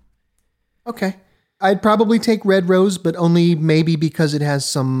Rose. Okay. I'd probably take Red Rose, but only maybe because it has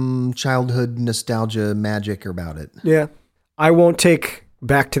some childhood nostalgia magic about it. Yeah. I won't take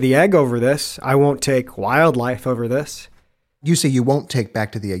Back to the Egg over this. I won't take Wildlife over this. You say you won't take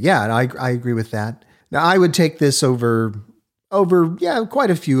Back to the Egg. Yeah, I agree with that. Now, I would take this over quite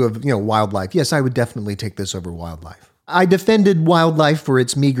a few of, Wildlife. Yes, I would definitely take this over Wildlife. I defended Wildlife for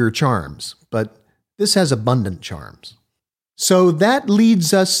its meager charms, but this has abundant charms. So that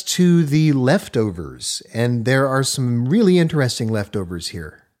leads us to the leftovers, and there are some really interesting leftovers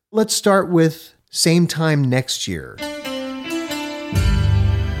here. Let's start with Same Time Next Year.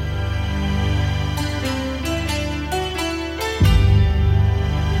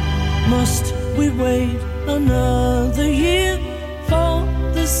 Must we wait another year for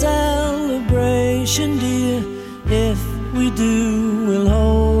the celebration, dear? If we do, we'll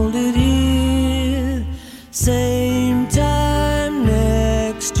hold it here. Same time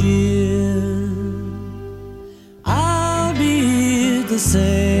next year. I'll be here the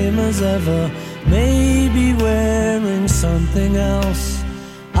same as ever, maybe wearing something else.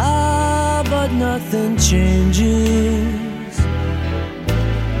 But nothing changes.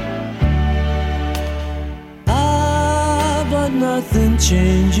 But nothing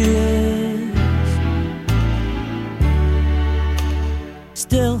changes.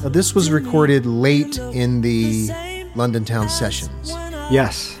 Still. Now, this was recorded late in the London Town sessions.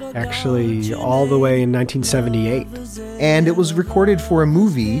 Yes, actually all the way in 1978. And it was recorded for a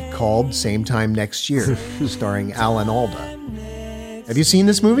movie called Same Time Next Year, starring Alan Alda. Have you seen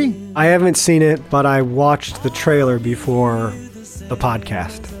this movie? I haven't seen it, but I watched the trailer before the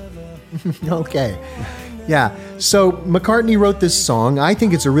podcast. Okay. Yeah, so McCartney wrote this song. I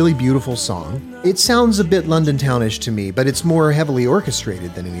think it's a really beautiful song. It sounds a bit London Townish to me, but it's more heavily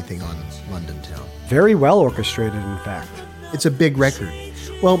orchestrated than anything on London Town. Very well orchestrated, in fact. It's a big record.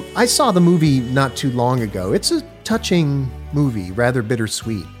 Well, I saw the movie not too long ago. It's a touching movie, rather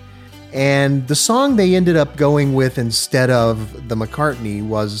bittersweet. And the song they ended up going with instead of the McCartney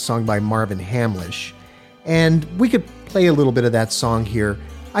was a song by Marvin Hamlish. And we could play a little bit of that song here.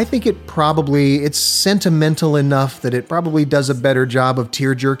 I think it's sentimental enough that it probably does a better job of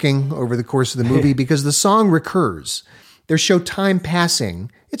tear-jerking over the course of the movie because the song recurs. They show time passing.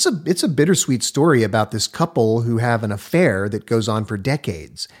 It's a bittersweet story about this couple who have an affair that goes on for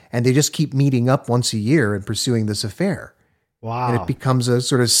decades, and they just keep meeting up once a year and pursuing this affair. Wow. And it becomes a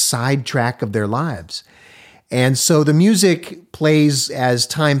sort of sidetrack of their lives. And so the music plays as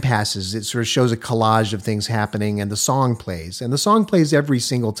time passes. It sort of shows a collage of things happening, and the song plays. And the song plays every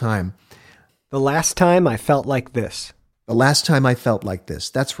single time. The last time I felt like this. The last time I felt like this.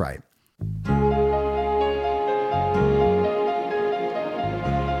 That's right.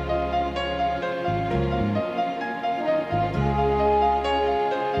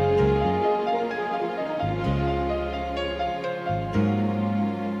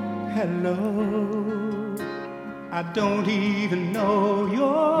 I don't even know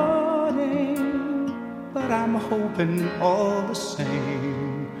your name, but I'm hoping all the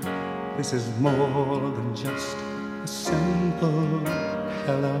same. This is more than just a simple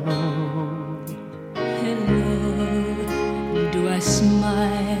hello. Hello, do I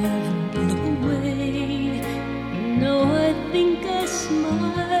smile and look away? No, I think I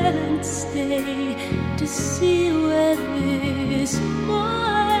smile and stay to see where this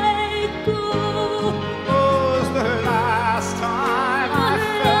might go.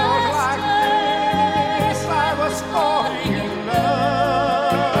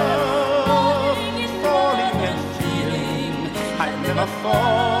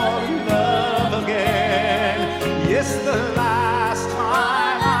 Fall in love again. Yes, the last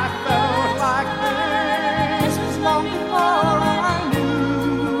time I felt like this was long before I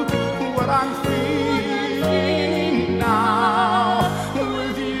knew what I'm feeling now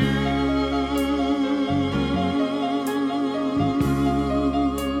with you.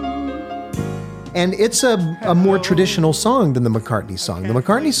 And it's a more traditional song than the McCartney song. The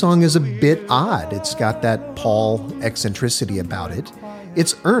McCartney song is a bit odd. It's got that Paul eccentricity about it.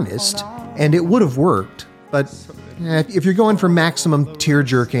 It's earnest, and it would have worked, but if you're going for maximum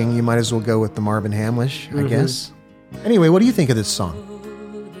tear-jerking, you might as well go with the Marvin Hamlish, I guess. Anyway, what do you think of this song?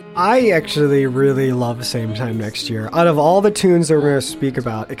 I actually really love Same Time Next Year. Out of all the tunes that we're going to speak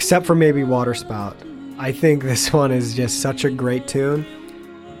about, except for maybe Waterspout, I think this one is just such a great tune. Yeah.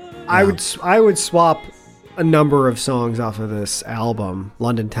 I would swap a number of songs off of this album,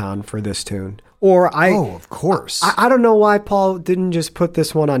 London Town, for this tune. Oh, of course. I don't know why Paul didn't just put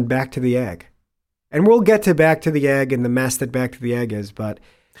this one on Back to the Egg. And we'll get to Back to the Egg and the mess that Back to the Egg is, but...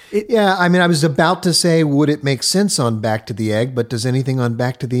 I was about to say, would it make sense on Back to the Egg, but does anything on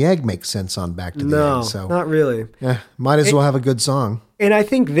Back to the Egg make sense on Back to the Egg? No, not really. Might as well have a good song. And I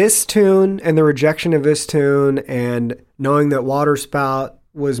think this tune and the rejection of this tune and knowing that Waterspout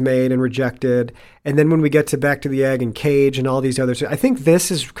was made and rejected, and then when we get to Back to the Egg and Cage and all these others, I think this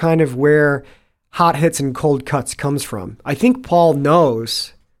is kind of where Hot Hits and Cold Cuts comes from. I think Paul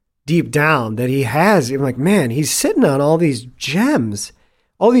knows deep down that he has, like, man, he's sitting on all these gems,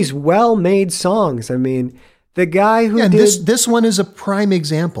 all these well-made songs. I mean, the guy who did... This one is a prime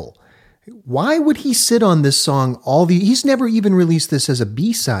example. Why would he sit on this song he's never even released this as a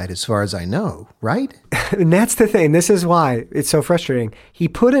B-side as far as I know, right? And that's the thing. This is why it's so frustrating. He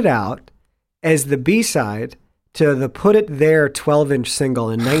put it out as the B-side to the Put It There 12-inch single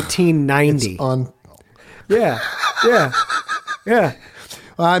in 1990. Yeah. Well,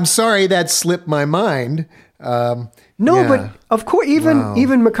 I'm sorry that slipped my mind. But of course, even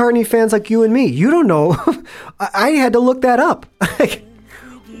McCartney fans like you and me, you don't know. I had to look that up.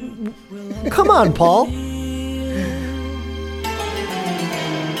 Come on, Paul.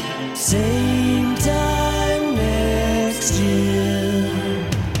 Same time next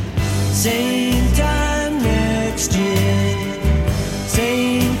year. Same time next year.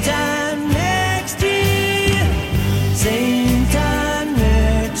 Same time next year. Same time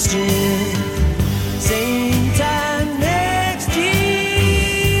next year. Same time next year.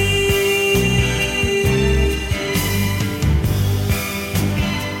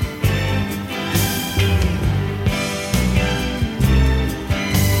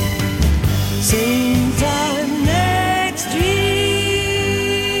 Same time next year.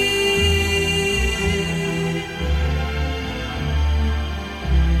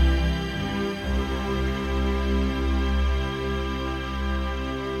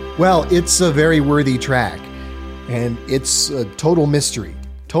 Well, it's a very worthy track, and it's a total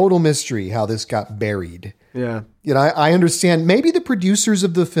mystery how this got buried. Yeah. I understand maybe the producers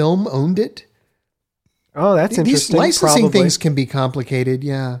of the film owned it. Oh, that's interesting. These licensing Probably. things can be complicated,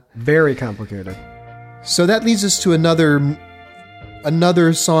 yeah. Very complicated. So that leads us to another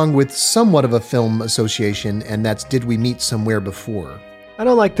song with somewhat of a film association, and that's Did We Meet Somewhere Before? I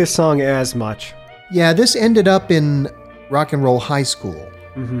don't like this song as much. Yeah, this ended up in Rock and Roll High School,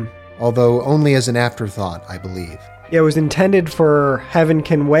 although only as an afterthought, I believe. Yeah, it was intended for Heaven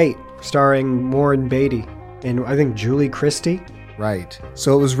Can Wait, starring Warren Beatty and I think Julie Christie. Right.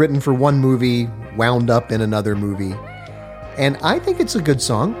 So it was written for one movie, wound up in another movie. And I think it's a good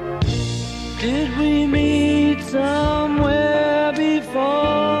song. Did we meet somewhere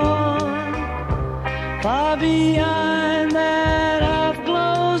before? Far behind that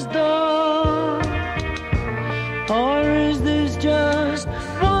half-closed door? Or is this just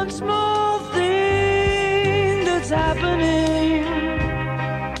one small thing that's happening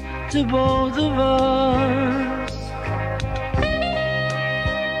to both of us?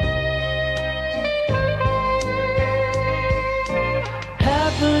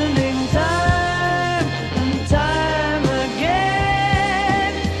 Happening time and time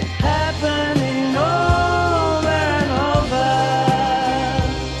again, happening over and over.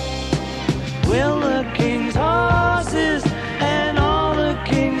 Will the king's horses and all the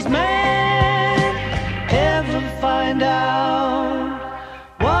king's men ever find out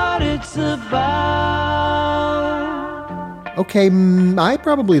what it's about? Okay, I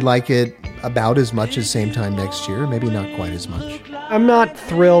probably like it about as much as Same Time Next Year, maybe not quite as much. I'm not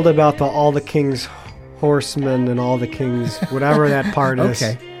thrilled about all the king's horsemen and all the king's whatever that part is.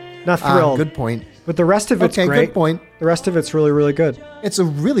 Okay. Not thrilled. Good point. But the rest of it's Okay, great. good point. The rest of it's really, really good. It's a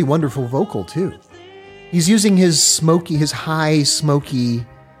really wonderful vocal, too. He's using his high, smoky,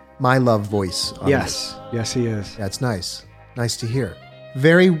 My Love voice on Yes. Yes, he is. That's nice. Nice to hear.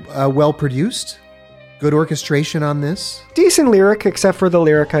 Very well produced. Good orchestration on this. Decent lyric, except for the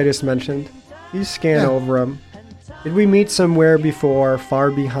lyric I just mentioned. You scan over them. Did we meet somewhere before,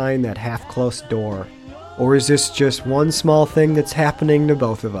 far behind that half-closed door? Or is this just one small thing that's happening to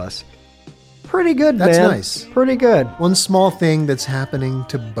both of us? pretty good, That's man. nice. Pretty good. One small thing that's happening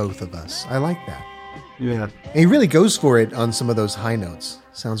to both of us. I like that. Yeah. And he really goes for it on some of those high notes.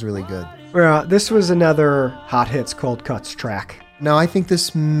 Sounds really good. Well, this was another Hot Hits Cold Cuts track. Now, I think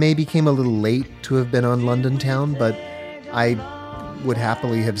this maybe came a little late to have been on London Town, but I would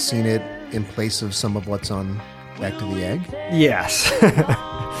happily have seen it in place of some of what's on Back to the Egg. Yes.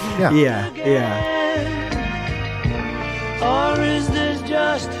 Yeah. Yeah. Or is this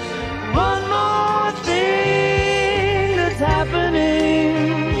just one more thing that's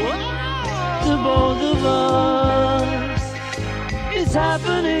happening to both of us? It's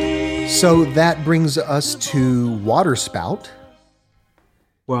happening. So that brings us to Waterspout.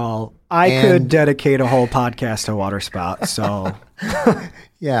 Well, I And- could dedicate a whole podcast to Waterspout, so...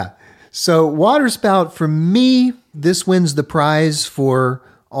 Yeah. So Waterspout, for me, this wins the prize for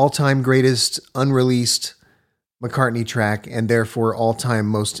all-time greatest unreleased McCartney track, and therefore all-time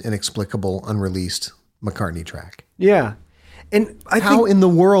most inexplicable unreleased McCartney track. Yeah. And I How think... in the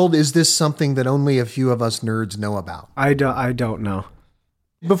world is this something that only a few of us nerds know about? I don't know.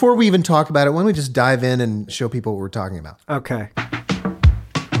 Before we even talk about it, why don't we just dive in and show people what we're talking about? Okay.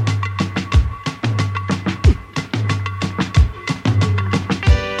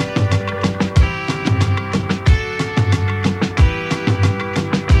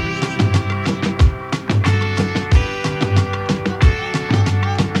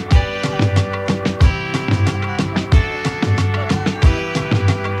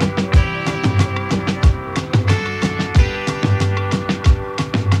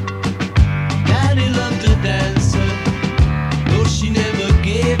 Daddy loved to dance, though she never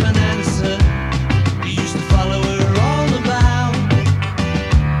gave an answer. He used to follow her all about.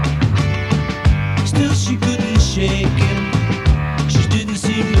 Still she couldn't shake him. She didn't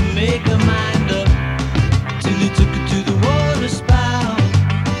seem to make her mind up till he took her to the water spout.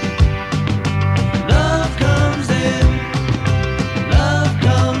 Love comes in, love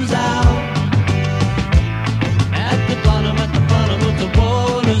comes out. At the bottom of the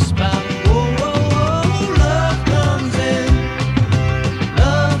water spout. Whoa, whoa, whoa, love comes in,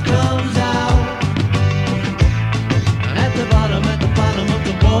 love comes out. At the bottom of the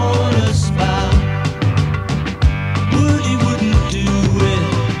water spout. Woody wouldn't do it,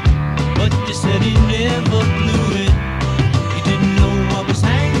 but they said he never blew it. He didn't know what was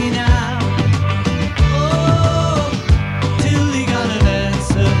hanging out. Oh, till he got an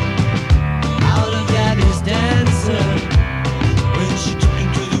answer out of Daddy's dancer. When she took him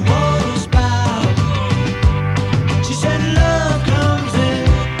to the water spout, she said, love comes in,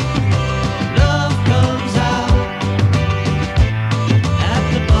 love comes out. At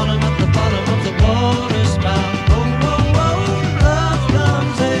the bottom of the water spout. Whoa, whoa, whoa, love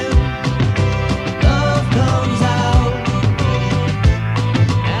comes in, love comes out.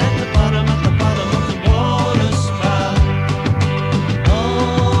 At the bottom of the water spout.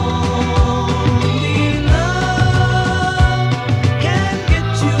 Only love can get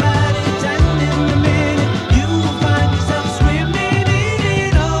you out of town in a minute. You will find yourself swimming in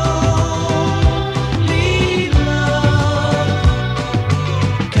it. Only love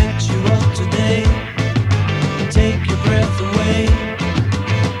catch you up today, take your breath away,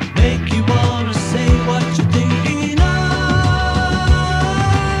 make you wanna say what you're thinking of.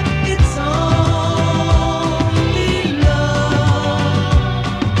 It's only love.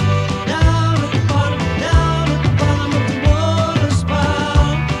 Down at the bottom of the water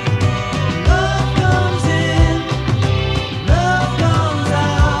spout. Love comes in, love comes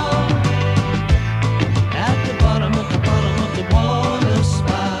out. At the bottom of the water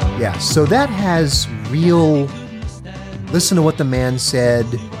spout. Yeah, so that has real listen to what the man said,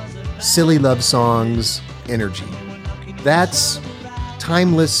 silly love songs energy. That's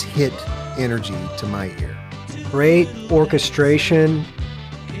timeless hit energy to my ear. Great orchestration.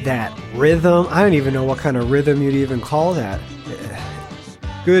 That rhythm. I don't even know what kind of rhythm you'd even call that.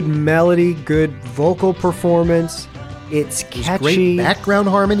 Good melody, good vocal performance. It's There's catchy. great background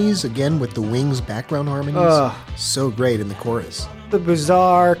harmonies, again with the Wings background harmonies. Ugh. So great in the chorus. The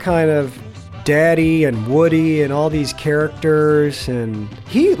bizarre kind of Daddy and Woody and all these characters, and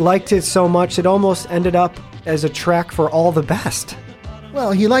he liked it so much it almost ended up as a track for All the Best.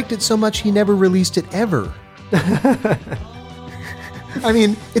 Well, he liked it so much he never released it ever. I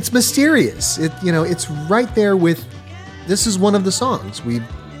mean, it's mysterious. It's right there with, this is one of the songs we've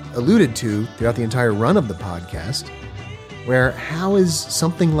alluded to throughout the entire run of the podcast, where how is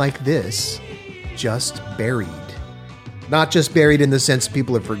something like this just buried? Not just buried in the sense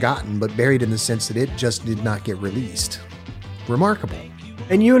people have forgotten, but buried in the sense that it just did not get released. Remarkable.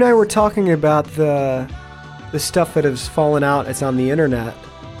 And you and I were talking about the stuff that has fallen out. It's on the internet.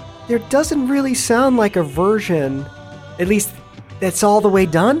 there doesn't really sound like a version, at least that's all the way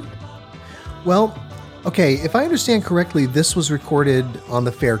done. Well, okay, if I understand correctly, this was recorded on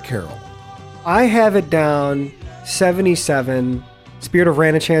the Fair Carol. I have it down 77, Spirit of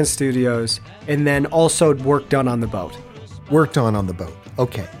Ranachan Studios, and then also work done on the boat. Worked on the boat.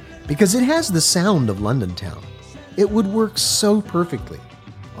 Okay. Because it has the sound of London Town. It would work so perfectly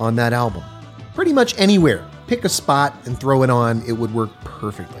on that album. Pretty much anywhere. Pick a spot and throw it on, it would work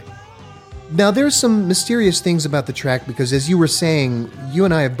perfectly. Now, there's some mysterious things about the track because, as you were saying, you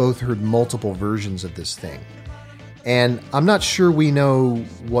and I have both heard multiple versions of this thing. And I'm not sure we know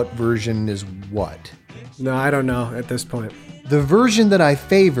what version is what. No, I don't know at this point. The version that I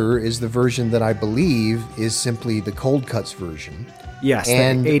favor is the version that I believe is simply the Cold Cuts version. Yes,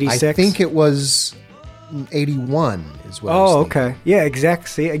 and 86. I think it was 81 is what I was thinking. Okay. Yeah, exactly.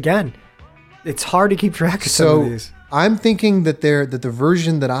 See, again, it's hard to keep track of some of these. I'm thinking that the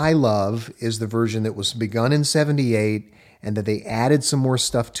version that I love is the version that was begun in 78 and that they added some more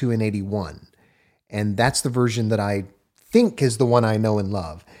stuff to in 81. And that's the version that I think is the one I know and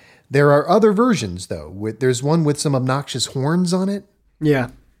love. There are other versions, though. There's one with some obnoxious horns on it. Yeah.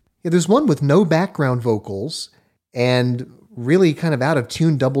 There's one with no background vocals and really kind of out of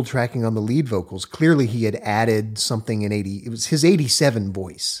tune double tracking on the lead vocals. Clearly he had added something in 80. It was his 87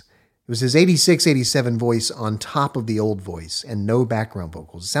 voice. It was his 86, 87 voice on top of the old voice and no background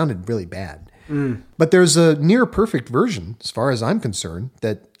vocals. It sounded really bad. But there's a near perfect version, as far as I'm concerned,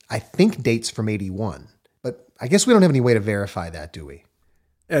 that I think dates from 81. But I guess we don't have any way to verify that, do we?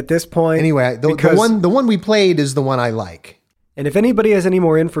 At this point. Anyway, the one we played is the one I like. And if anybody has any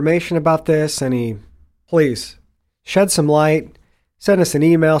more information about this, please shed some light, send us an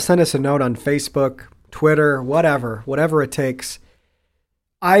email, send us a note on Facebook, Twitter, whatever it takes.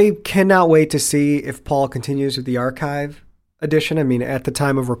 I cannot wait to see if Paul continues with the archive edition. I mean, at the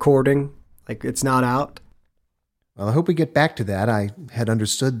time of recording, it's not out. Well, I hope we get back to that. I had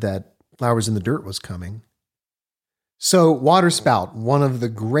understood that Flowers in the Dirt was coming. So, Waterspout, one of the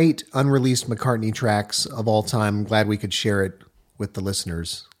great unreleased McCartney tracks of all time. I'm glad we could share it with the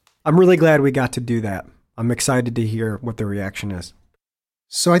listeners. I'm really glad we got to do that. I'm excited to hear what the reaction is.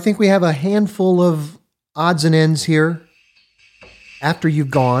 So I think we have a handful of odds and ends here. After You've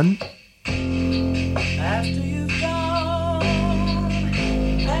Gone. After you've gone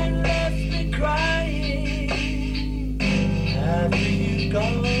and left me crying, after you've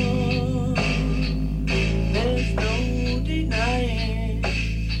gone, there's no denying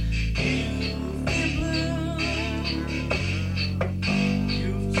you've been blue,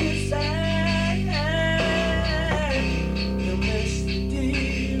 you've just sad, the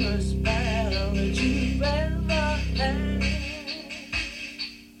mysterious battle that you've ever had.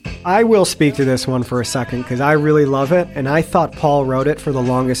 I will speak to this one for a second because I really love it, and I thought Paul wrote it for the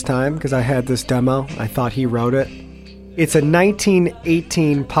longest time because I had this demo. I thought he wrote it. It's a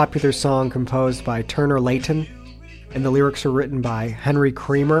 1918 popular song composed by Turner Layton, and the lyrics are written by Henry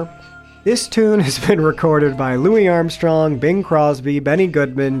Creamer. This tune has been recorded by Louis Armstrong, Bing Crosby, Benny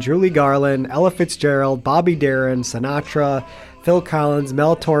Goodman, Julie Garland, Ella Fitzgerald, Bobby Darin, Sinatra, Phil Collins,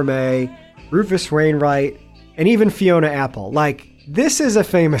 Mel Torme, Rufus Wainwright, and even Fiona Apple. This is a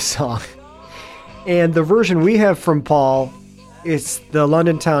famous song. And the version we have from Paul, it's the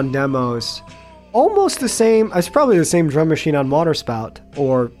London Town demos. Almost the same. It's probably the same drum machine on Waterspout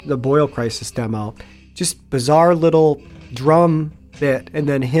or the Boyle Crisis demo. Just bizarre little drum bit and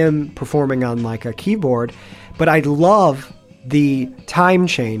then him performing on a keyboard. But I love the time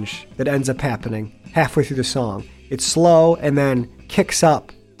change that ends up happening halfway through the song. It's slow and then kicks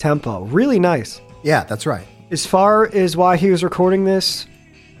up tempo. Really nice. Yeah, that's right. As far as why he was recording this,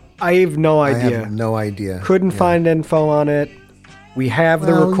 I have no idea. I have no idea. Couldn't find info on it. We have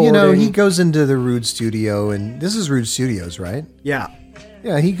the recording. He goes into the Rude Studio, and this is Rude Studios, right? Yeah.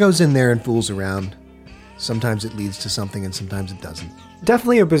 Yeah, he goes in there and fools around. Sometimes it leads to something, and sometimes it doesn't.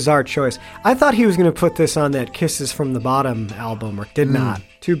 Definitely a bizarre choice. I thought he was going to put this on that Kisses from the Bottom album, or did not.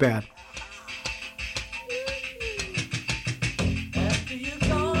 Too bad.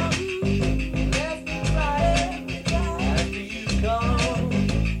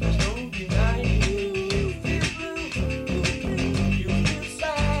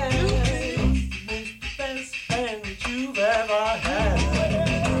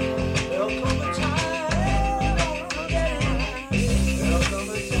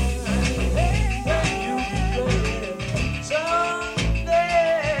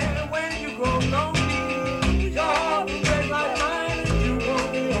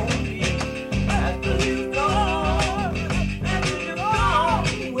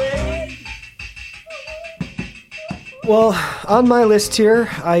 Well, on my list here,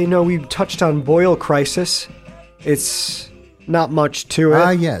 I know we touched on Boyle Crisis. It's not much to it.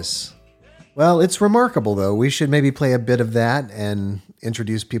 Ah, yes. Well, it's remarkable, though. We should maybe play a bit of that and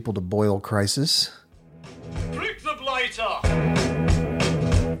introduce people to Boyle Crisis. Tricks of lighter.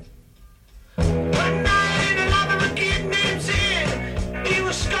 One night, another kid named Sid. He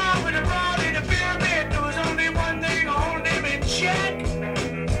was scarfing abroad in a pyramid. There was only one thing holding him in check.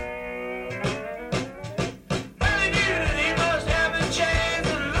 Well, he knew that he must have a chance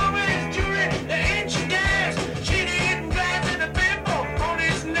to lower his jewelry, the ancient gas, shitty hidden glass, and a pimple on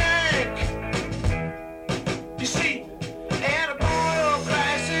his neck. You see, they had a Boyle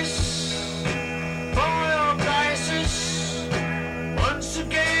crisis. Boyle crisis. Once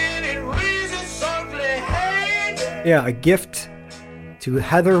again, it raises its ugly head. Yeah, a gift to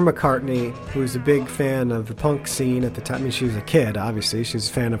Heather McCartney, who was a big fan of the punk scene at the time. I mean, she was a kid, obviously. She was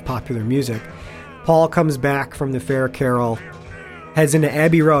a fan of popular music. Paul comes back from the Fair Carol, heads into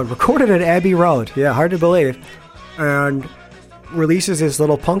Abbey Road, recorded at Abbey Road. Yeah, hard to believe. And releases his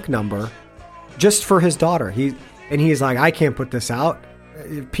little punk number just for his daughter. He's like, I can't put this out.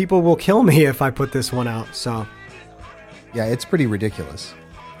 People will kill me if I put this one out. So, Yeah, it's pretty ridiculous.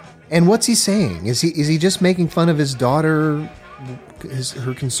 And what's he saying? Is he just making fun of his daughter,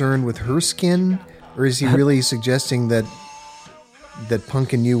 her concern with her skin? Or is he really suggesting that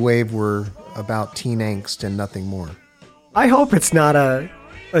punk and new wave were about teen angst and nothing more? I hope it's not a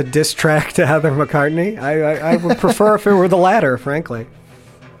diss track to Heather McCartney. I would prefer if it were the latter, frankly.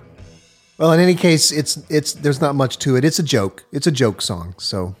 Well, in any case, it's there's not much to it. It's a joke. It's a joke song,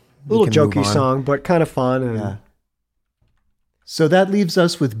 so A little we can move jokey on. song, but kind of fun. And Yeah. So that leaves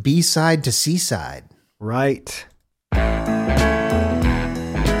us with B-side to C-side. Right.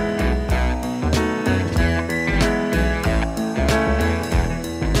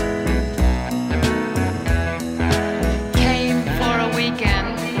 Came for a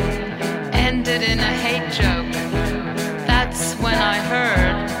weekend, ended in a hate joke. That's when I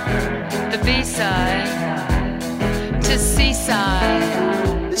heard the B-side to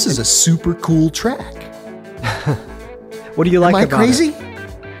C-side. This is a super cool track. What do you like Am I about crazy?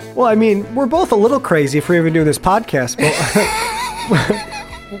 it? Well, I mean, we're both a little crazy if we're even doing this podcast. But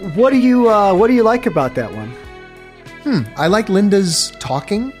what do you like about that one? I like Linda's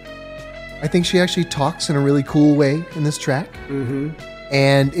talking. I think she actually talks in a really cool way in this track. Mm-hmm.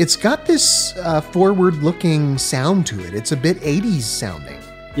 And it's got this forward-looking sound to it. It's a bit 80s sounding.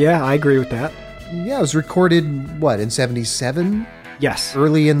 Yeah, I agree with that. Yeah, it was recorded, in 77? Yes.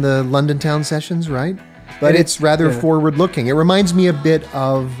 Early in the London Town sessions, right? But And it's rather yeah. forward-looking. It reminds me a bit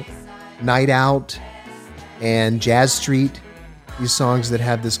of Night Out and Jazz Street, these songs that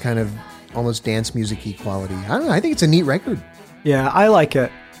have this kind of almost dance music-y quality. I don't know, I think it's a neat record. Yeah, I like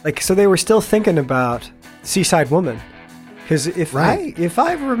it. So they were still thinking about Seaside Woman. Because if I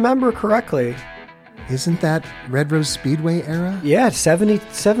remember correctly, Isn't that Red Rose Speedway era? yeah,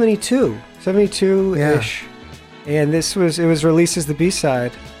 72-ish. Yeah. And it was released as the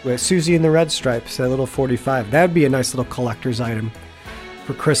B-side with Susie and the Red Stripes, that little 45. That'd be a nice little collector's item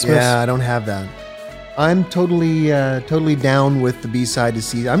for Christmas. Yeah, I don't have that. I'm totally down with the B-side to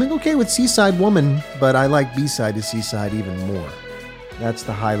C. I'm okay with Seaside Woman, but I like B-side to C-side even more. That's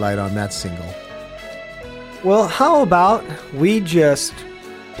the highlight on that single. Well, how about we just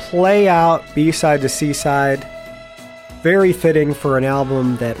play out B-side to C-side? Very fitting for an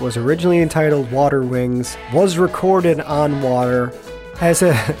album that was originally entitled Water Wings, was recorded on water, has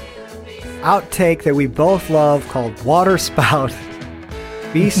a outtake that we both love called Water Spout.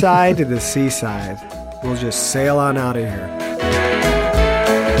 B-side to the C-side. We'll just sail on out of here.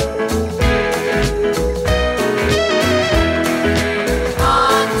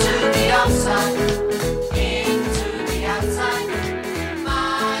 On to the outside, into the outside,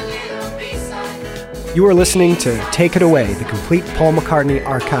 my little B-side. You are listening to Take It Away, the complete Paul McCartney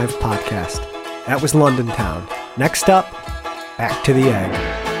Archive podcast. That was London Town. Next up, back to the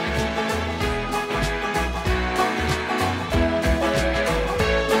egg.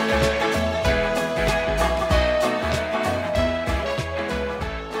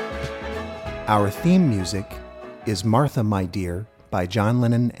 Our theme music is Martha, My Dear by John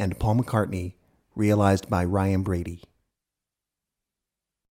Lennon and Paul McCartney, realized by Ryan Brady.